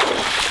off.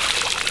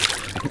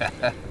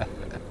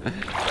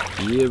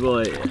 Yeah,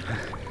 boy.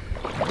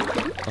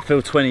 I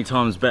feel 20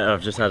 times better.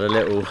 I've just had a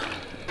little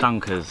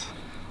dunkers.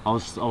 I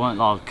won't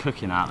lie, I was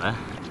cooking out there.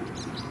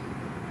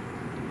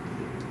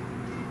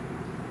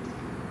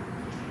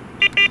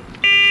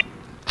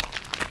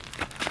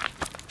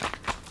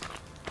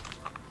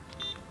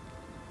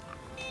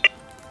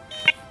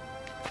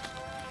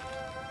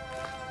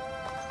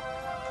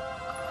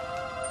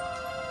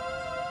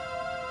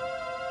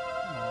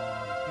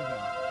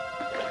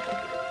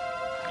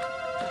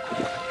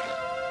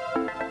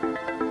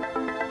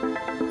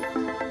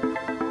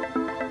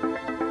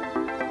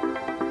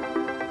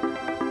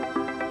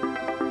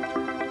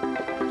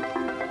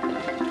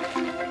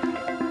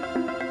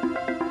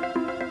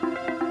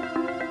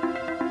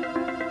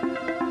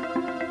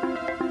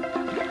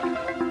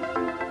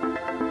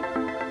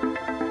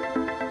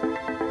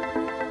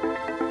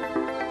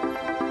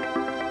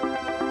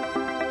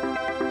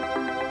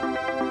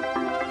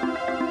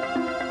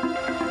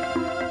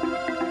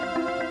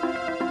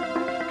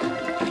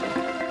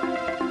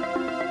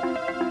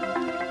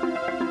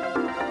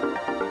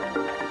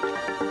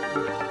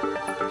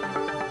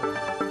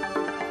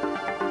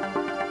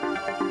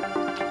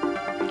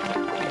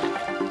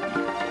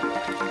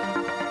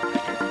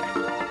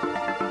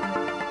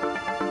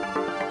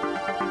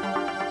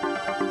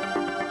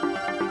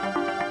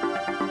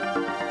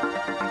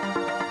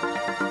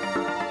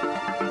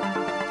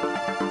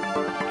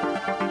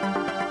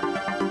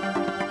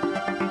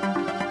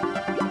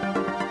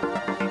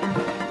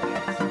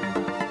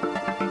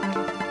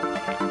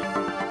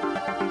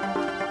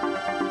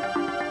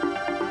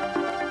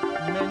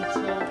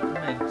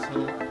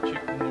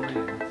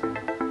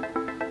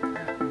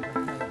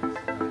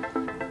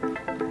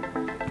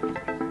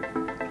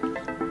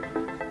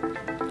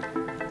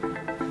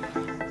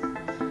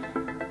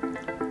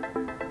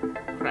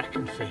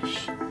 Cracking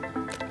fish.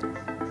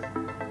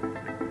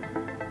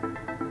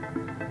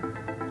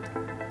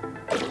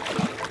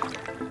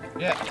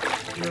 Yeah,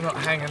 you're not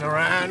hanging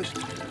around.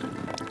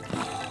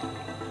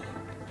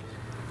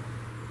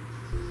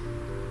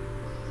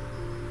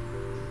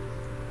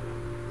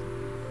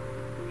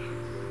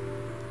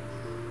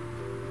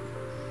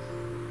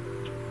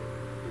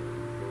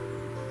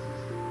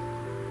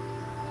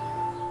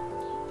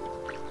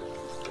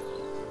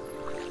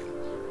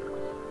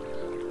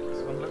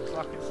 This one looks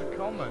like it's a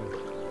common.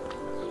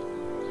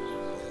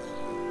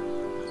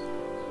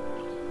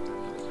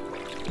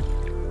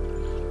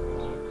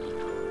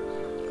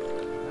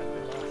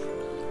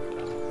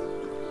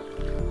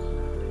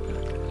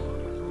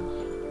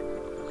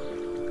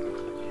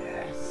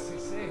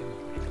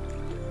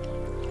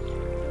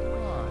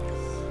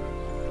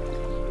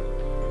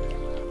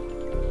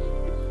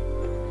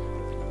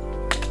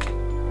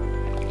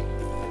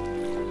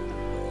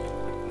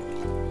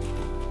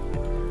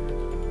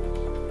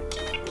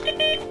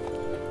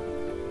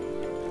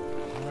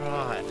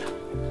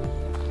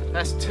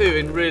 That's two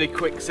in really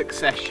quick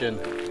succession.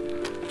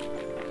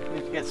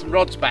 Need to get some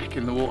rods back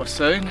in the water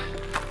soon.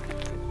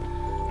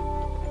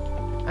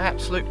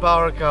 Absolute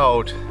bar of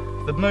gold.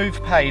 The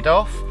move paid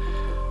off.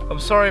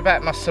 I'm sorry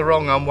about my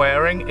sarong I'm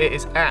wearing. It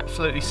is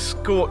absolutely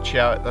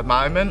scorcho at the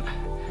moment.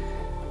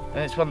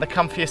 And it's one of the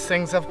comfiest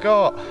things I've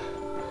got.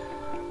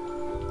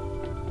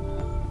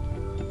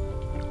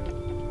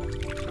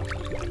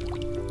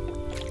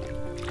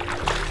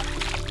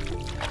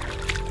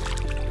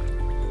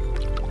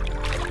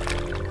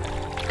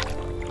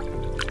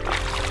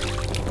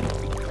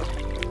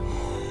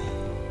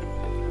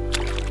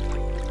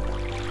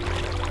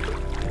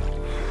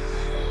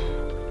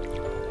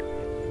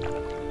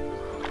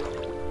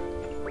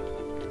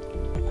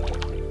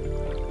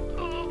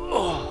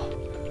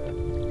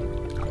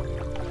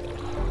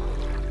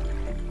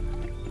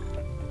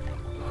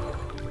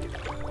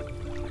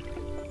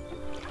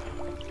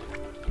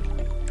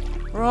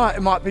 Right,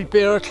 it might be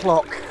beer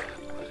o'clock.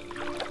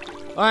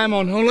 I am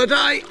on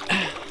holiday.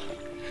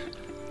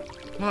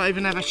 Might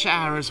even have a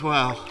shower as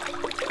well.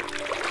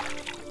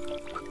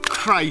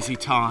 crazy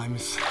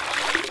times.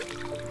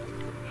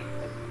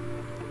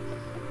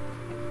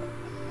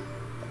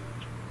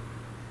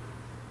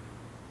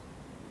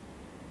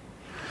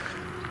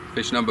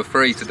 Fish number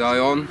 3 today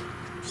on.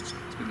 It's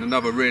been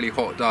another really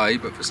hot day,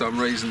 but for some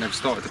reason they've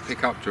started to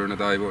pick up during the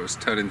day. Well, it's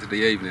turned into the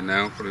evening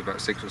now, probably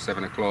about 6 or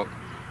 7 o'clock.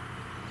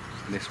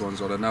 And this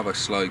one's on another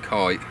slow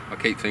kite. I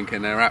keep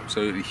thinking they're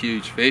absolutely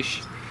huge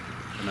fish,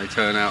 and they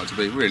turn out to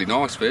be really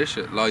nice fish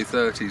at low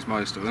 30s,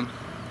 most of them.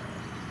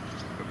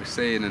 But we're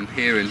seeing and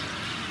hearing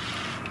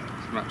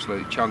some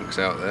absolute chunks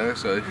out there,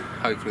 so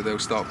hopefully they'll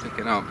start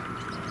picking up.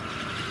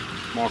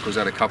 Michael's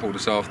had a couple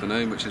this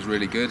afternoon, which is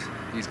really good.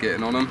 He's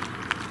getting on them.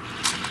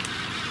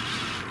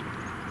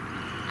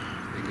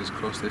 Fingers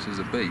crossed this is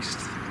a beast.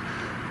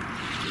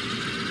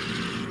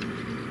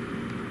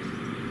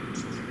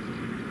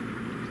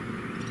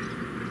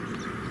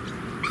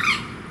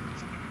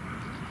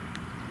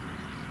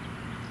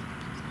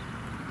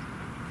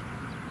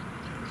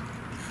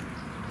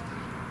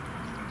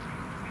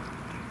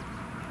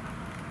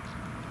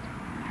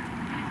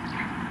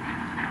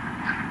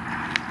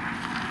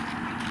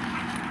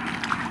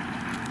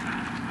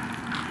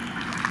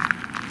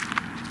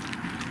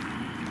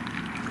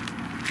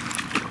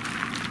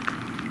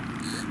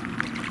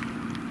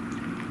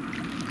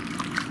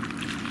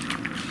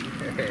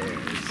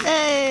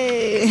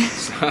 Hey!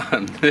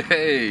 Son,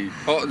 hey,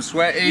 hot and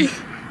sweaty,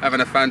 having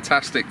a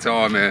fantastic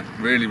time here.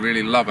 Really,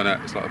 really loving it.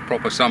 It's like a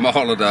proper summer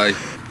holiday.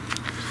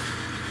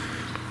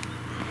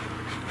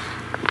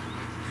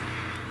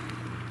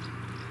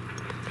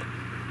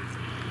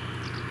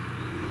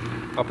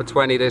 Upper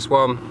 20 this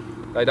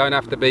one. They don't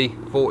have to be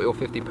 40 or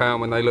 50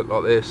 pound when they look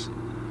like this,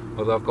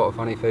 although I've got a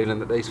funny feeling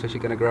that these fish are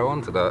going to grow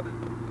onto that.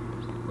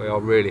 We are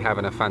really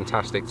having a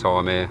fantastic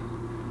time here.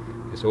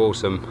 It's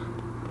awesome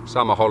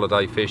summer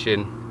holiday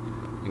fishing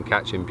and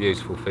catching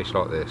beautiful fish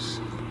like this.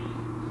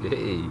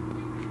 Yay.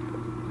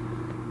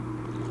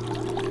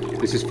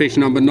 This is fish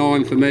number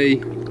 9 for me.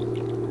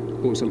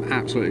 Caught some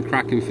absolutely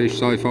cracking fish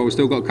so far. We've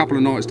still got a couple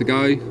of nights to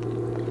go,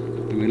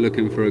 and we're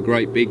looking for a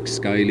great big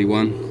scaly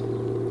one.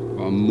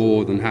 But I'm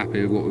more than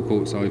happy with what we've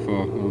caught so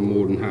far. I'm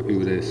more than happy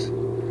with this.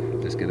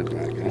 Let's get it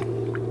back.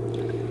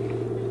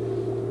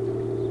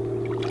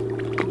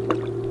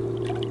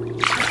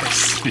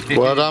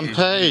 Well done,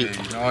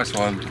 Pete. Nice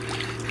one.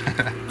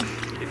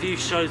 If you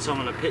showed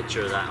someone a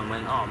picture of that and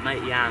went, oh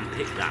mate, Jan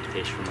picked that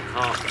fish from a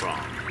carp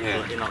farm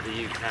in like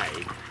the UK,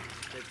 they'd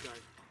go...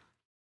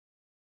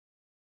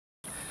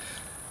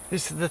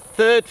 This is the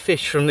 3rd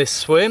fish from this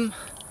swim.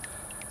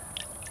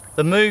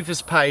 The move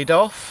has paid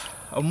off.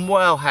 I'm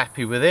well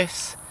happy with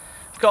this.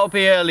 Got to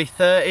be early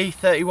 30,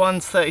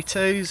 31s,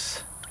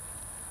 32s.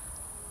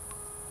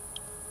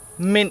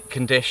 Mint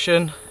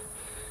condition.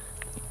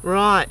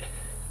 Right,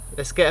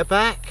 let's get her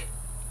back.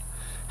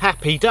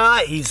 Happy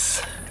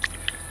days.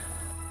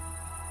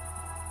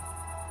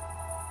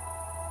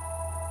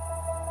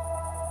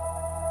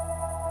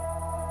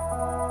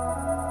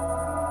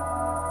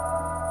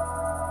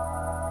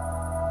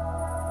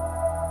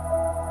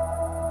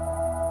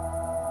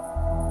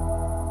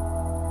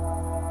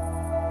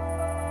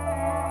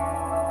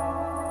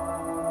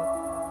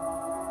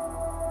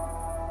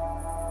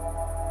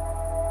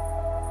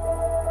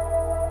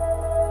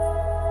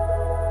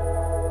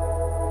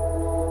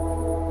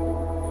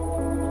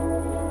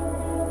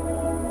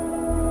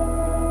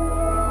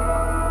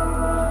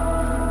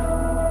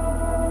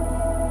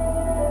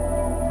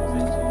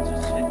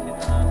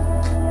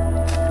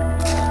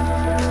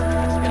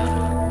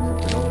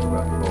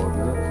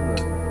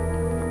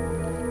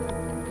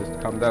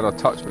 Then I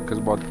touched it because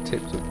my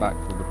tips are back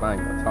from the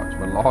bank. I touched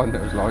my line, it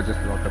was like just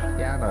like a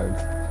piano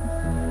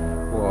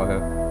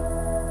wire.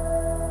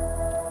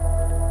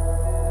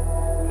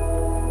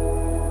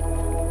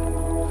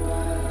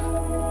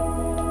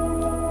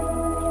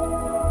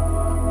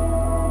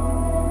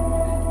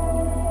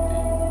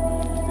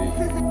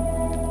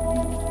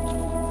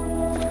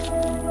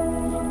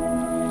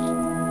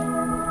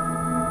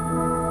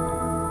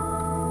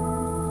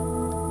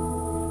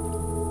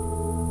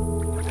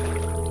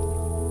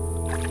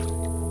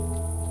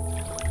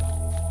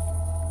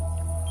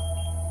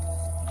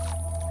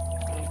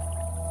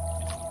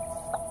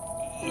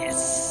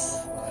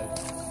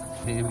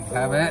 Here we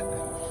have it.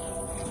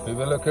 We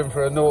were looking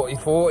for a naughty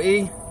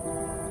 40.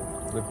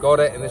 We've got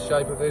it in the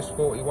shape of this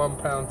 41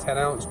 pound 10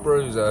 ounce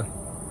bruiser.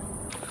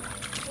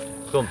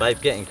 Go on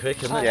babe, getting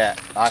quick, isn't it? Yeah,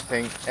 I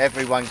think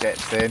everyone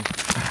gets in.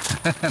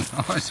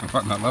 Nice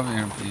one, I love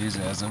your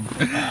enthusiasm.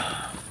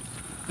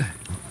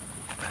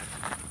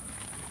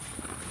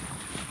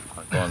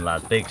 Go on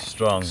lad, big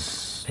strong,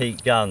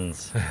 peak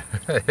guns.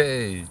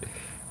 Hey.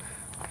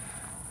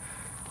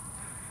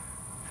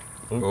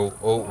 Oh,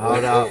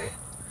 Hold up.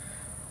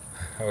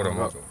 Hold on,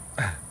 Michael.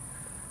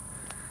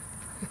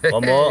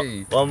 One more,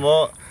 one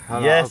more.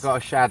 Hold Yes. on, I've got a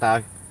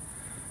shadow.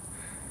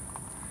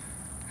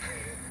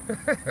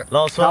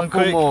 Last one,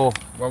 Couple quick. more.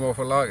 One more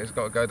for luck, it's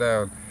got to go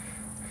down.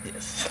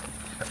 Yes.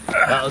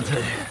 That'll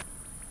do.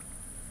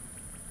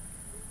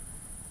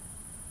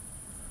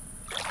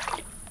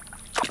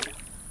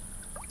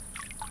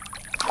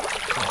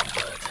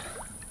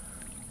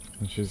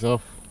 And she's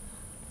off.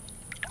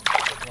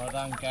 Well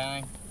done,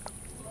 gang.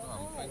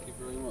 Oh, thank you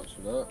very much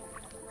for that.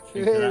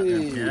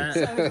 Yeah.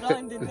 So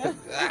blinded now.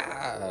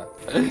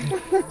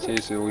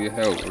 Cheers for all your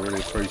help, I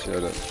really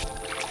appreciate it.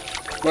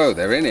 Well,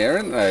 they're in here,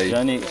 aren't they? You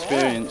only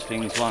experience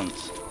things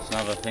once. It's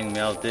another thing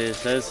the old dear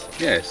says.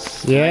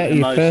 Yes. Yeah, Make the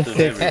your most first of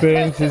everything.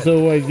 experience is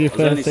always your I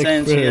was only first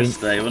saying to you experience.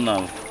 yesterday, wasn't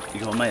I? You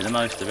got to make the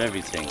most of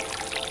everything.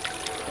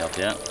 Yep,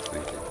 yeah.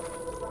 Thank you.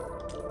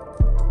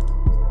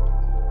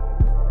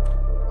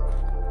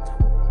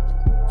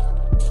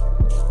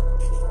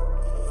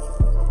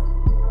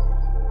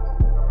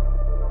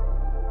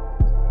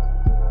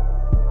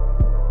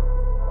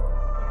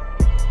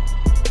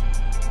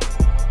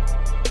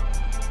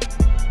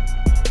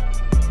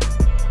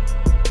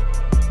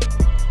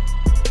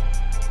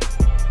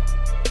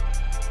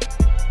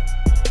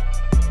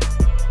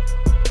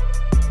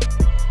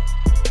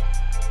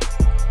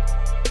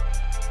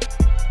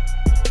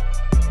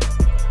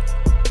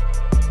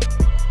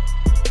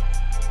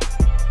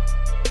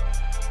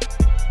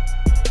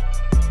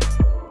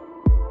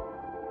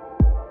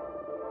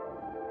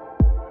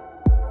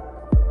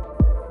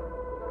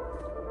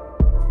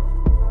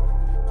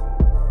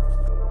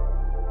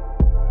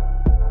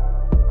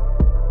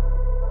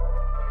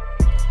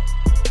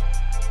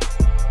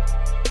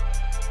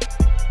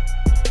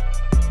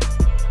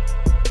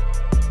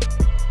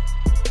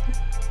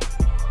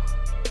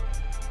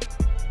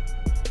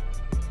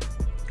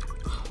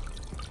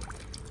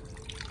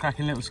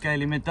 Cracking little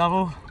scaly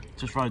mid-double.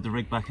 Just rode the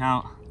rig back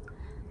out.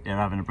 Yeah,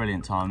 we're having a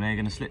brilliant time here.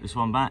 Going to slip this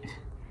one back.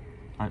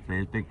 Hopefully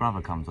his big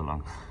brother comes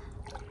along.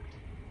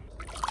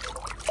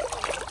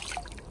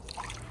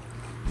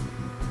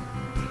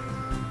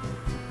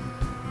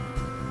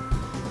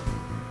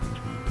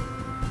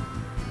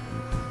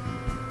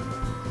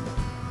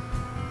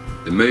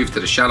 The move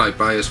to the shallow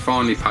bay has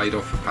finally paid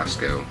off for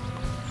Pascale.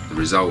 The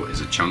result is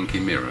a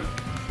chunky mirror.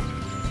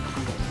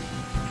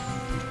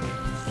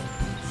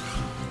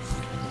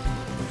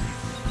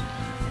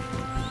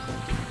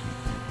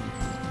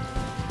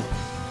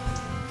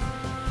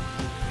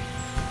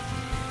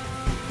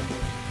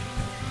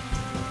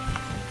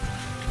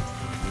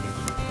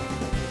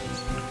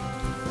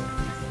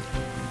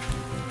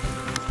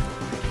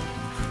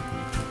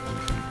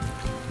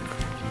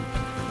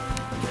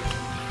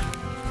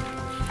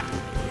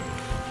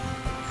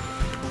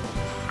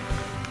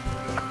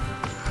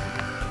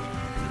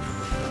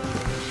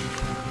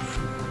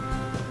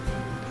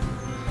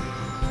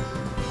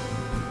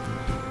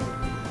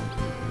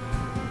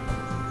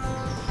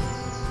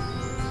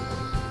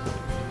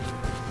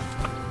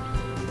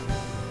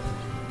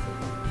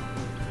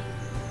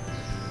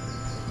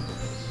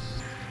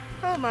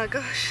 Oh my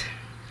gosh.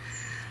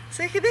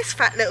 So look at this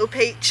fat little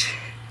peach.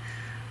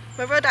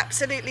 My rod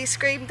absolutely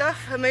screamed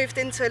off. I moved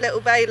into a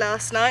little bay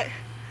last night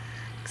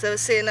because I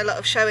was seeing a lot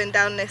of showing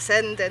down this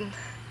end, and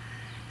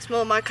it's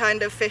more my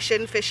kind of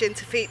fishing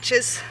to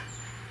features.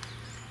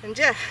 And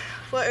yeah,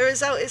 what a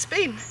result it's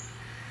been.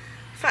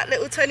 Fat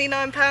little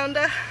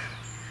 29-pounder.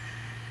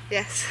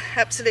 Yes,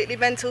 absolutely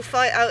mental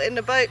fight out in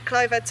the boat.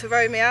 Clive had to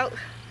row me out.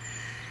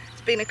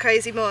 It's been a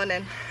crazy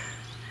morning.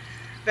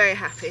 Very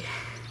happy.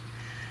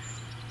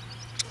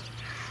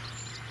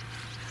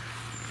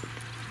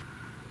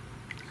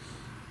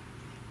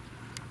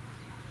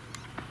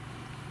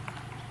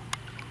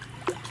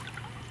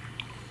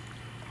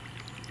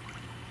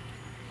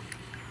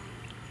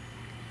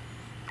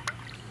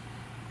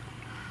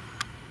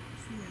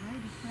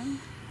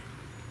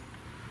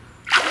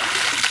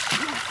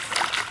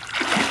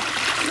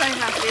 So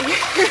happy.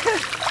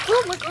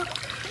 Oh my god.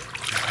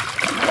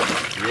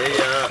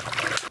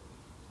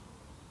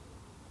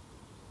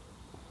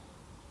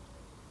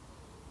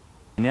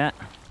 Yeah.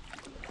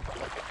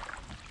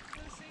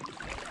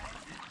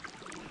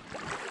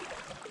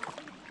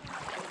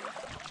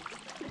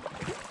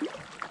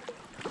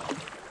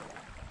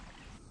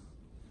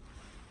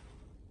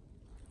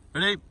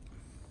 Ready?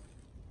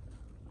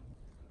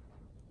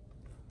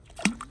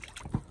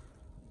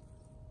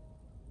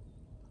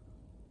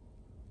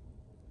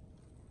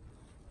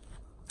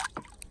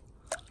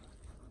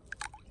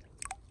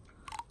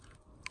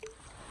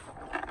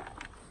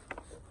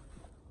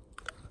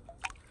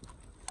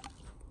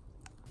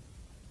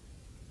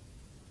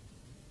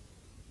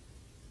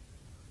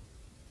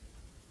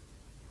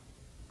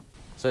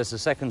 So it's the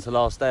second to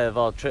last day of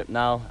our trip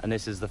now, and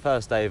this is the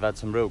first day we've had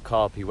some real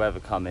carpy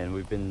weather come in.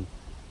 We've been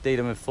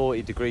dealing with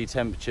 40-degree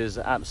temperatures,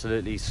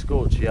 absolutely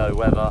scorchio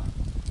weather.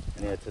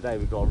 And yeah, today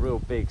we've got a real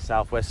big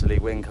southwesterly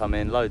wind come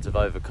in, loads of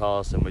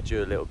overcast, and we're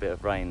due a little bit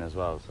of rain as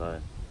well. So.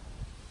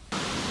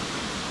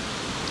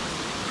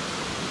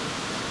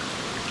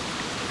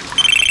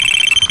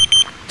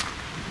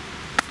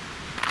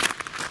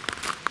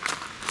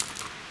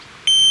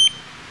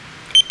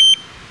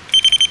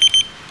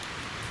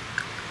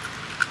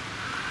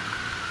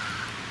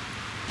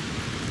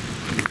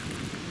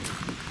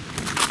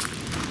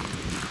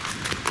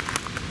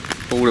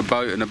 All the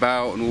boating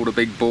about and all the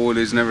big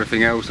boilers and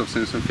everything else. I've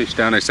seen some fish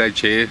down this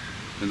edge here,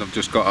 and I've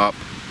just got up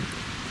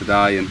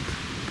today and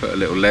put a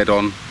little lead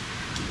on,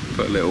 put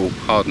Put a little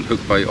hardened hook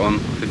bait on,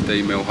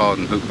 15mm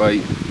hardened hook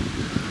bait.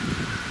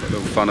 Put a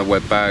little funner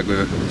web bag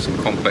with some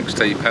complex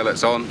T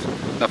pellets on.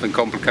 Nothing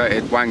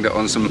complicated. Wanged it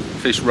on some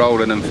fish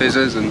rolling and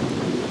fizzers and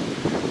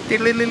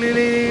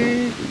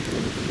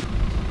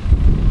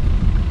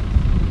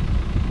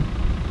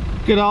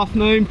Good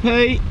afternoon,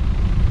 Pete.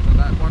 so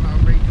that one I'll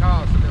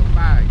recast, a little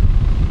bag.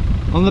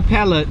 On the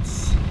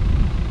pellets,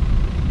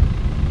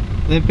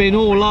 they've been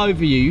all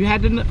over you. You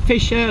had a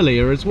fish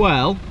earlier as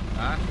well.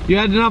 Huh? You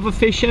had another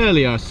fish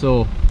earlier, I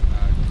saw.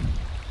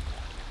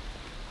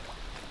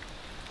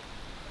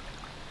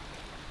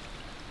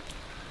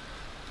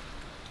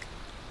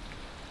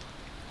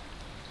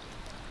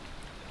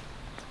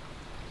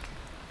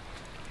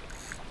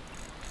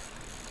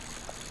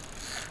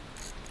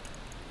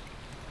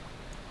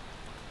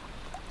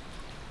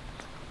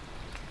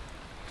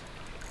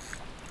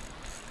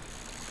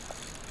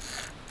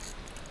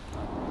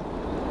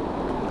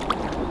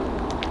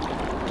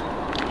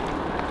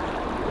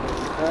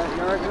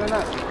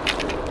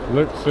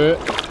 Looks it.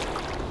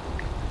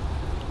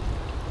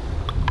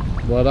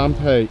 Well done,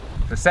 Pete.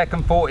 The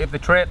second 40 of the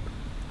trip.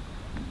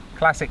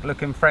 Classic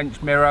looking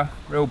French mirror,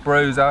 real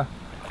bruiser.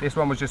 This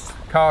one was just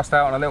cast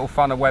out on a little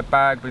funner web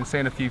bag. Been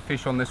seeing a few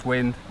fish on this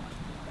wind.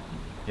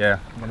 Yeah,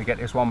 I'm going to get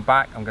this one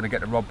back. I'm going to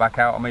get the rod back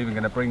out. I'm even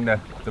going to bring the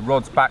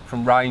rods back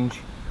from range.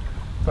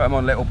 Put them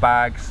on little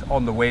bags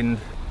on the wind.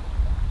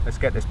 Let's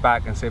get this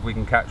back and see if we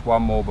can catch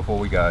one more before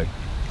we go.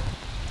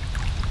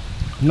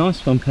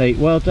 Nice one, Pete.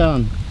 Well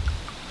done.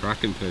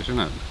 Cracking fish, isn't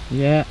it?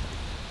 Yeah.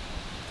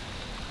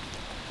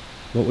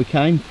 What we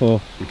came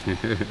for.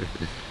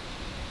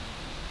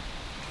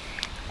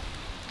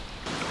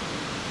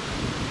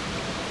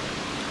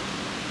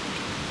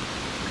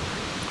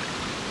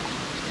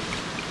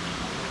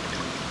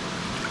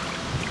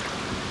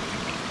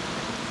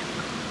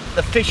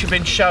 The fish have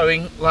been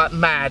showing like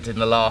mad in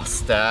the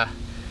last,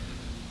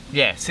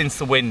 since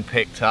the wind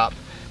picked up.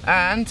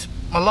 And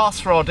my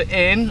last rod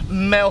in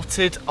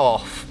melted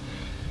off.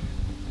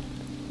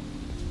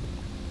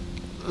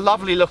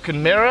 Lovely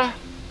looking mirror.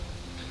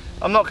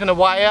 I'm not going to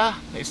weigh her,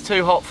 it's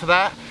too hot for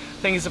that. I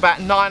think it's about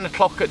 9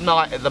 o'clock at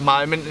night at the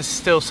moment. It's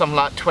still some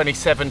like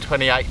 27,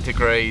 28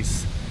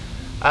 degrees.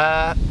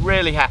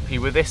 Really happy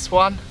with this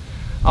one.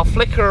 I'll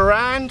flick her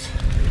around,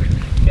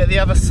 get the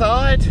other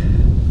side.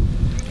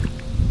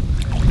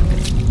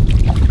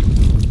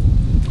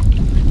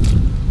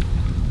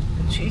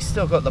 And she's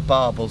still got the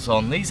barbels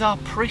on. These are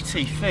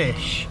pretty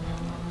fish.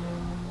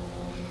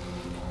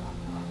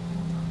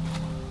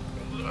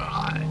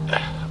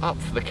 Up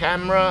for the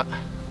camera.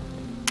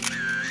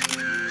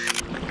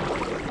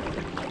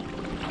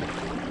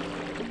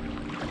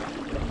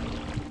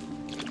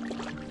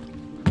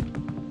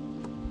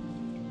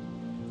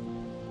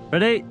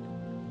 Ready?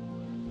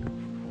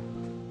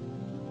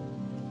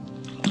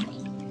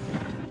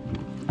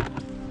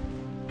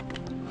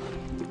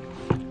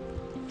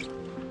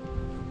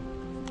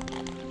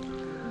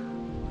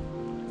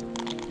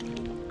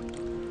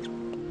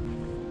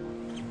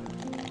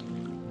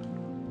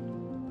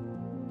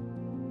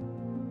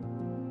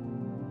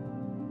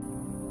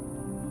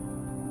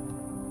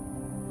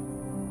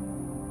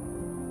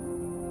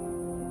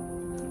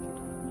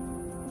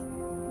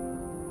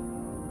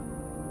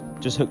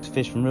 Just hooked a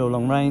fish from real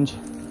long range.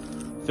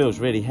 Feels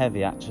really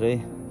heavy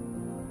actually.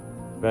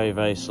 Very,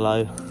 very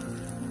slow.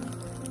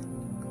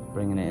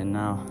 Bringing it in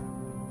now.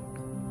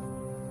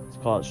 It's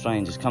quite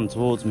strange, it's come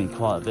towards me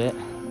quite a bit.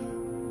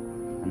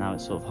 And now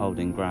it's sort of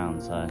holding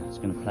ground, so it's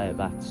going to play it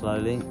back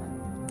slowly.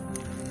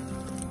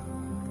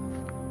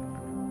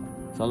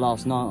 So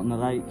last night on the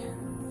lake,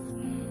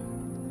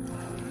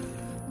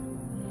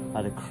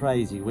 had a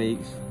crazy week,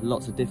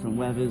 lots of different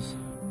weathers.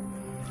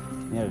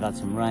 Yeah, we've had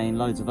some rain,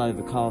 loads of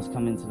overcast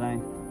coming today.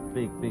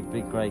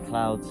 Big grey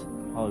clouds,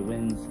 high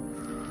winds.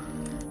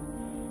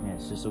 Yeah,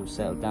 it's just all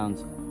settled down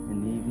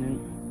in the evening.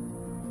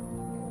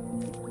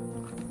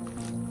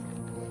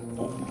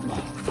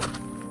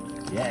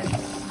 Yes,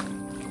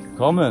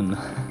 common.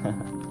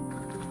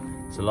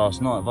 It's the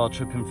last night of our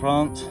trip in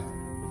France.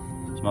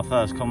 It's my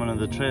first common of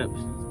the trip,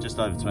 just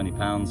over 20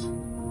 pounds.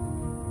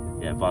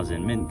 Yeah,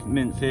 buzzing.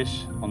 Mint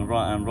fish on the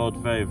right hand rod,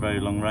 very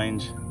long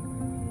range.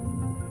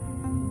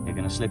 You're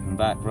going to slip them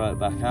back, row it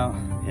back out.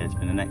 Yeah, it's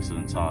been an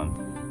excellent time.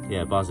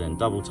 Yeah, buzzing.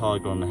 Double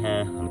tiger on the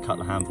hair and a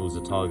couple of handfuls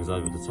of tigers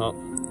over the top.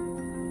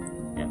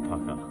 Yeah,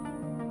 pucker.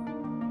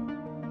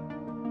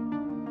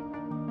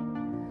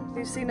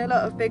 We've seen a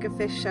lot of bigger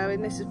fish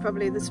showing. This is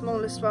probably the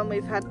smallest one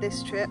we've had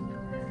this trip.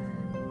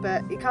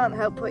 But you can't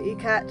help what you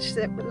catch.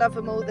 We love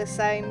them all the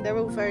same. They're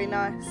all very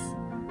nice.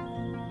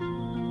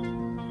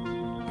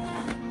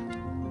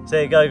 So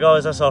there you go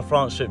guys, that's our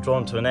France trip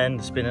drawn to an end.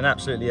 It's been an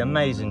absolutely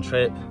amazing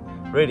trip.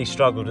 Really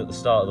struggled at the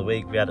start of the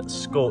week. We had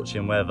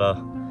scorching weather.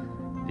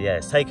 But yeah,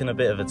 it's taken a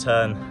bit of a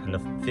turn and the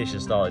fish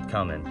have started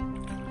coming.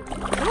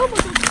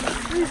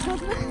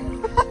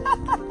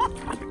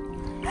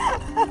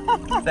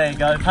 There you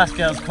go,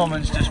 Pascale's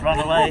comments just run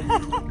away.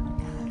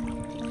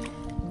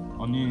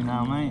 On you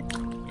now, mate.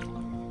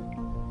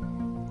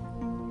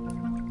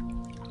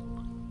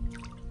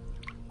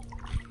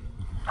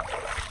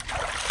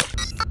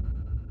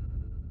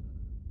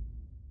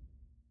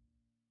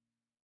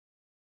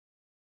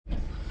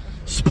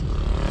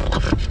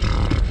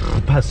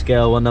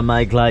 Pascale want to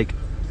make like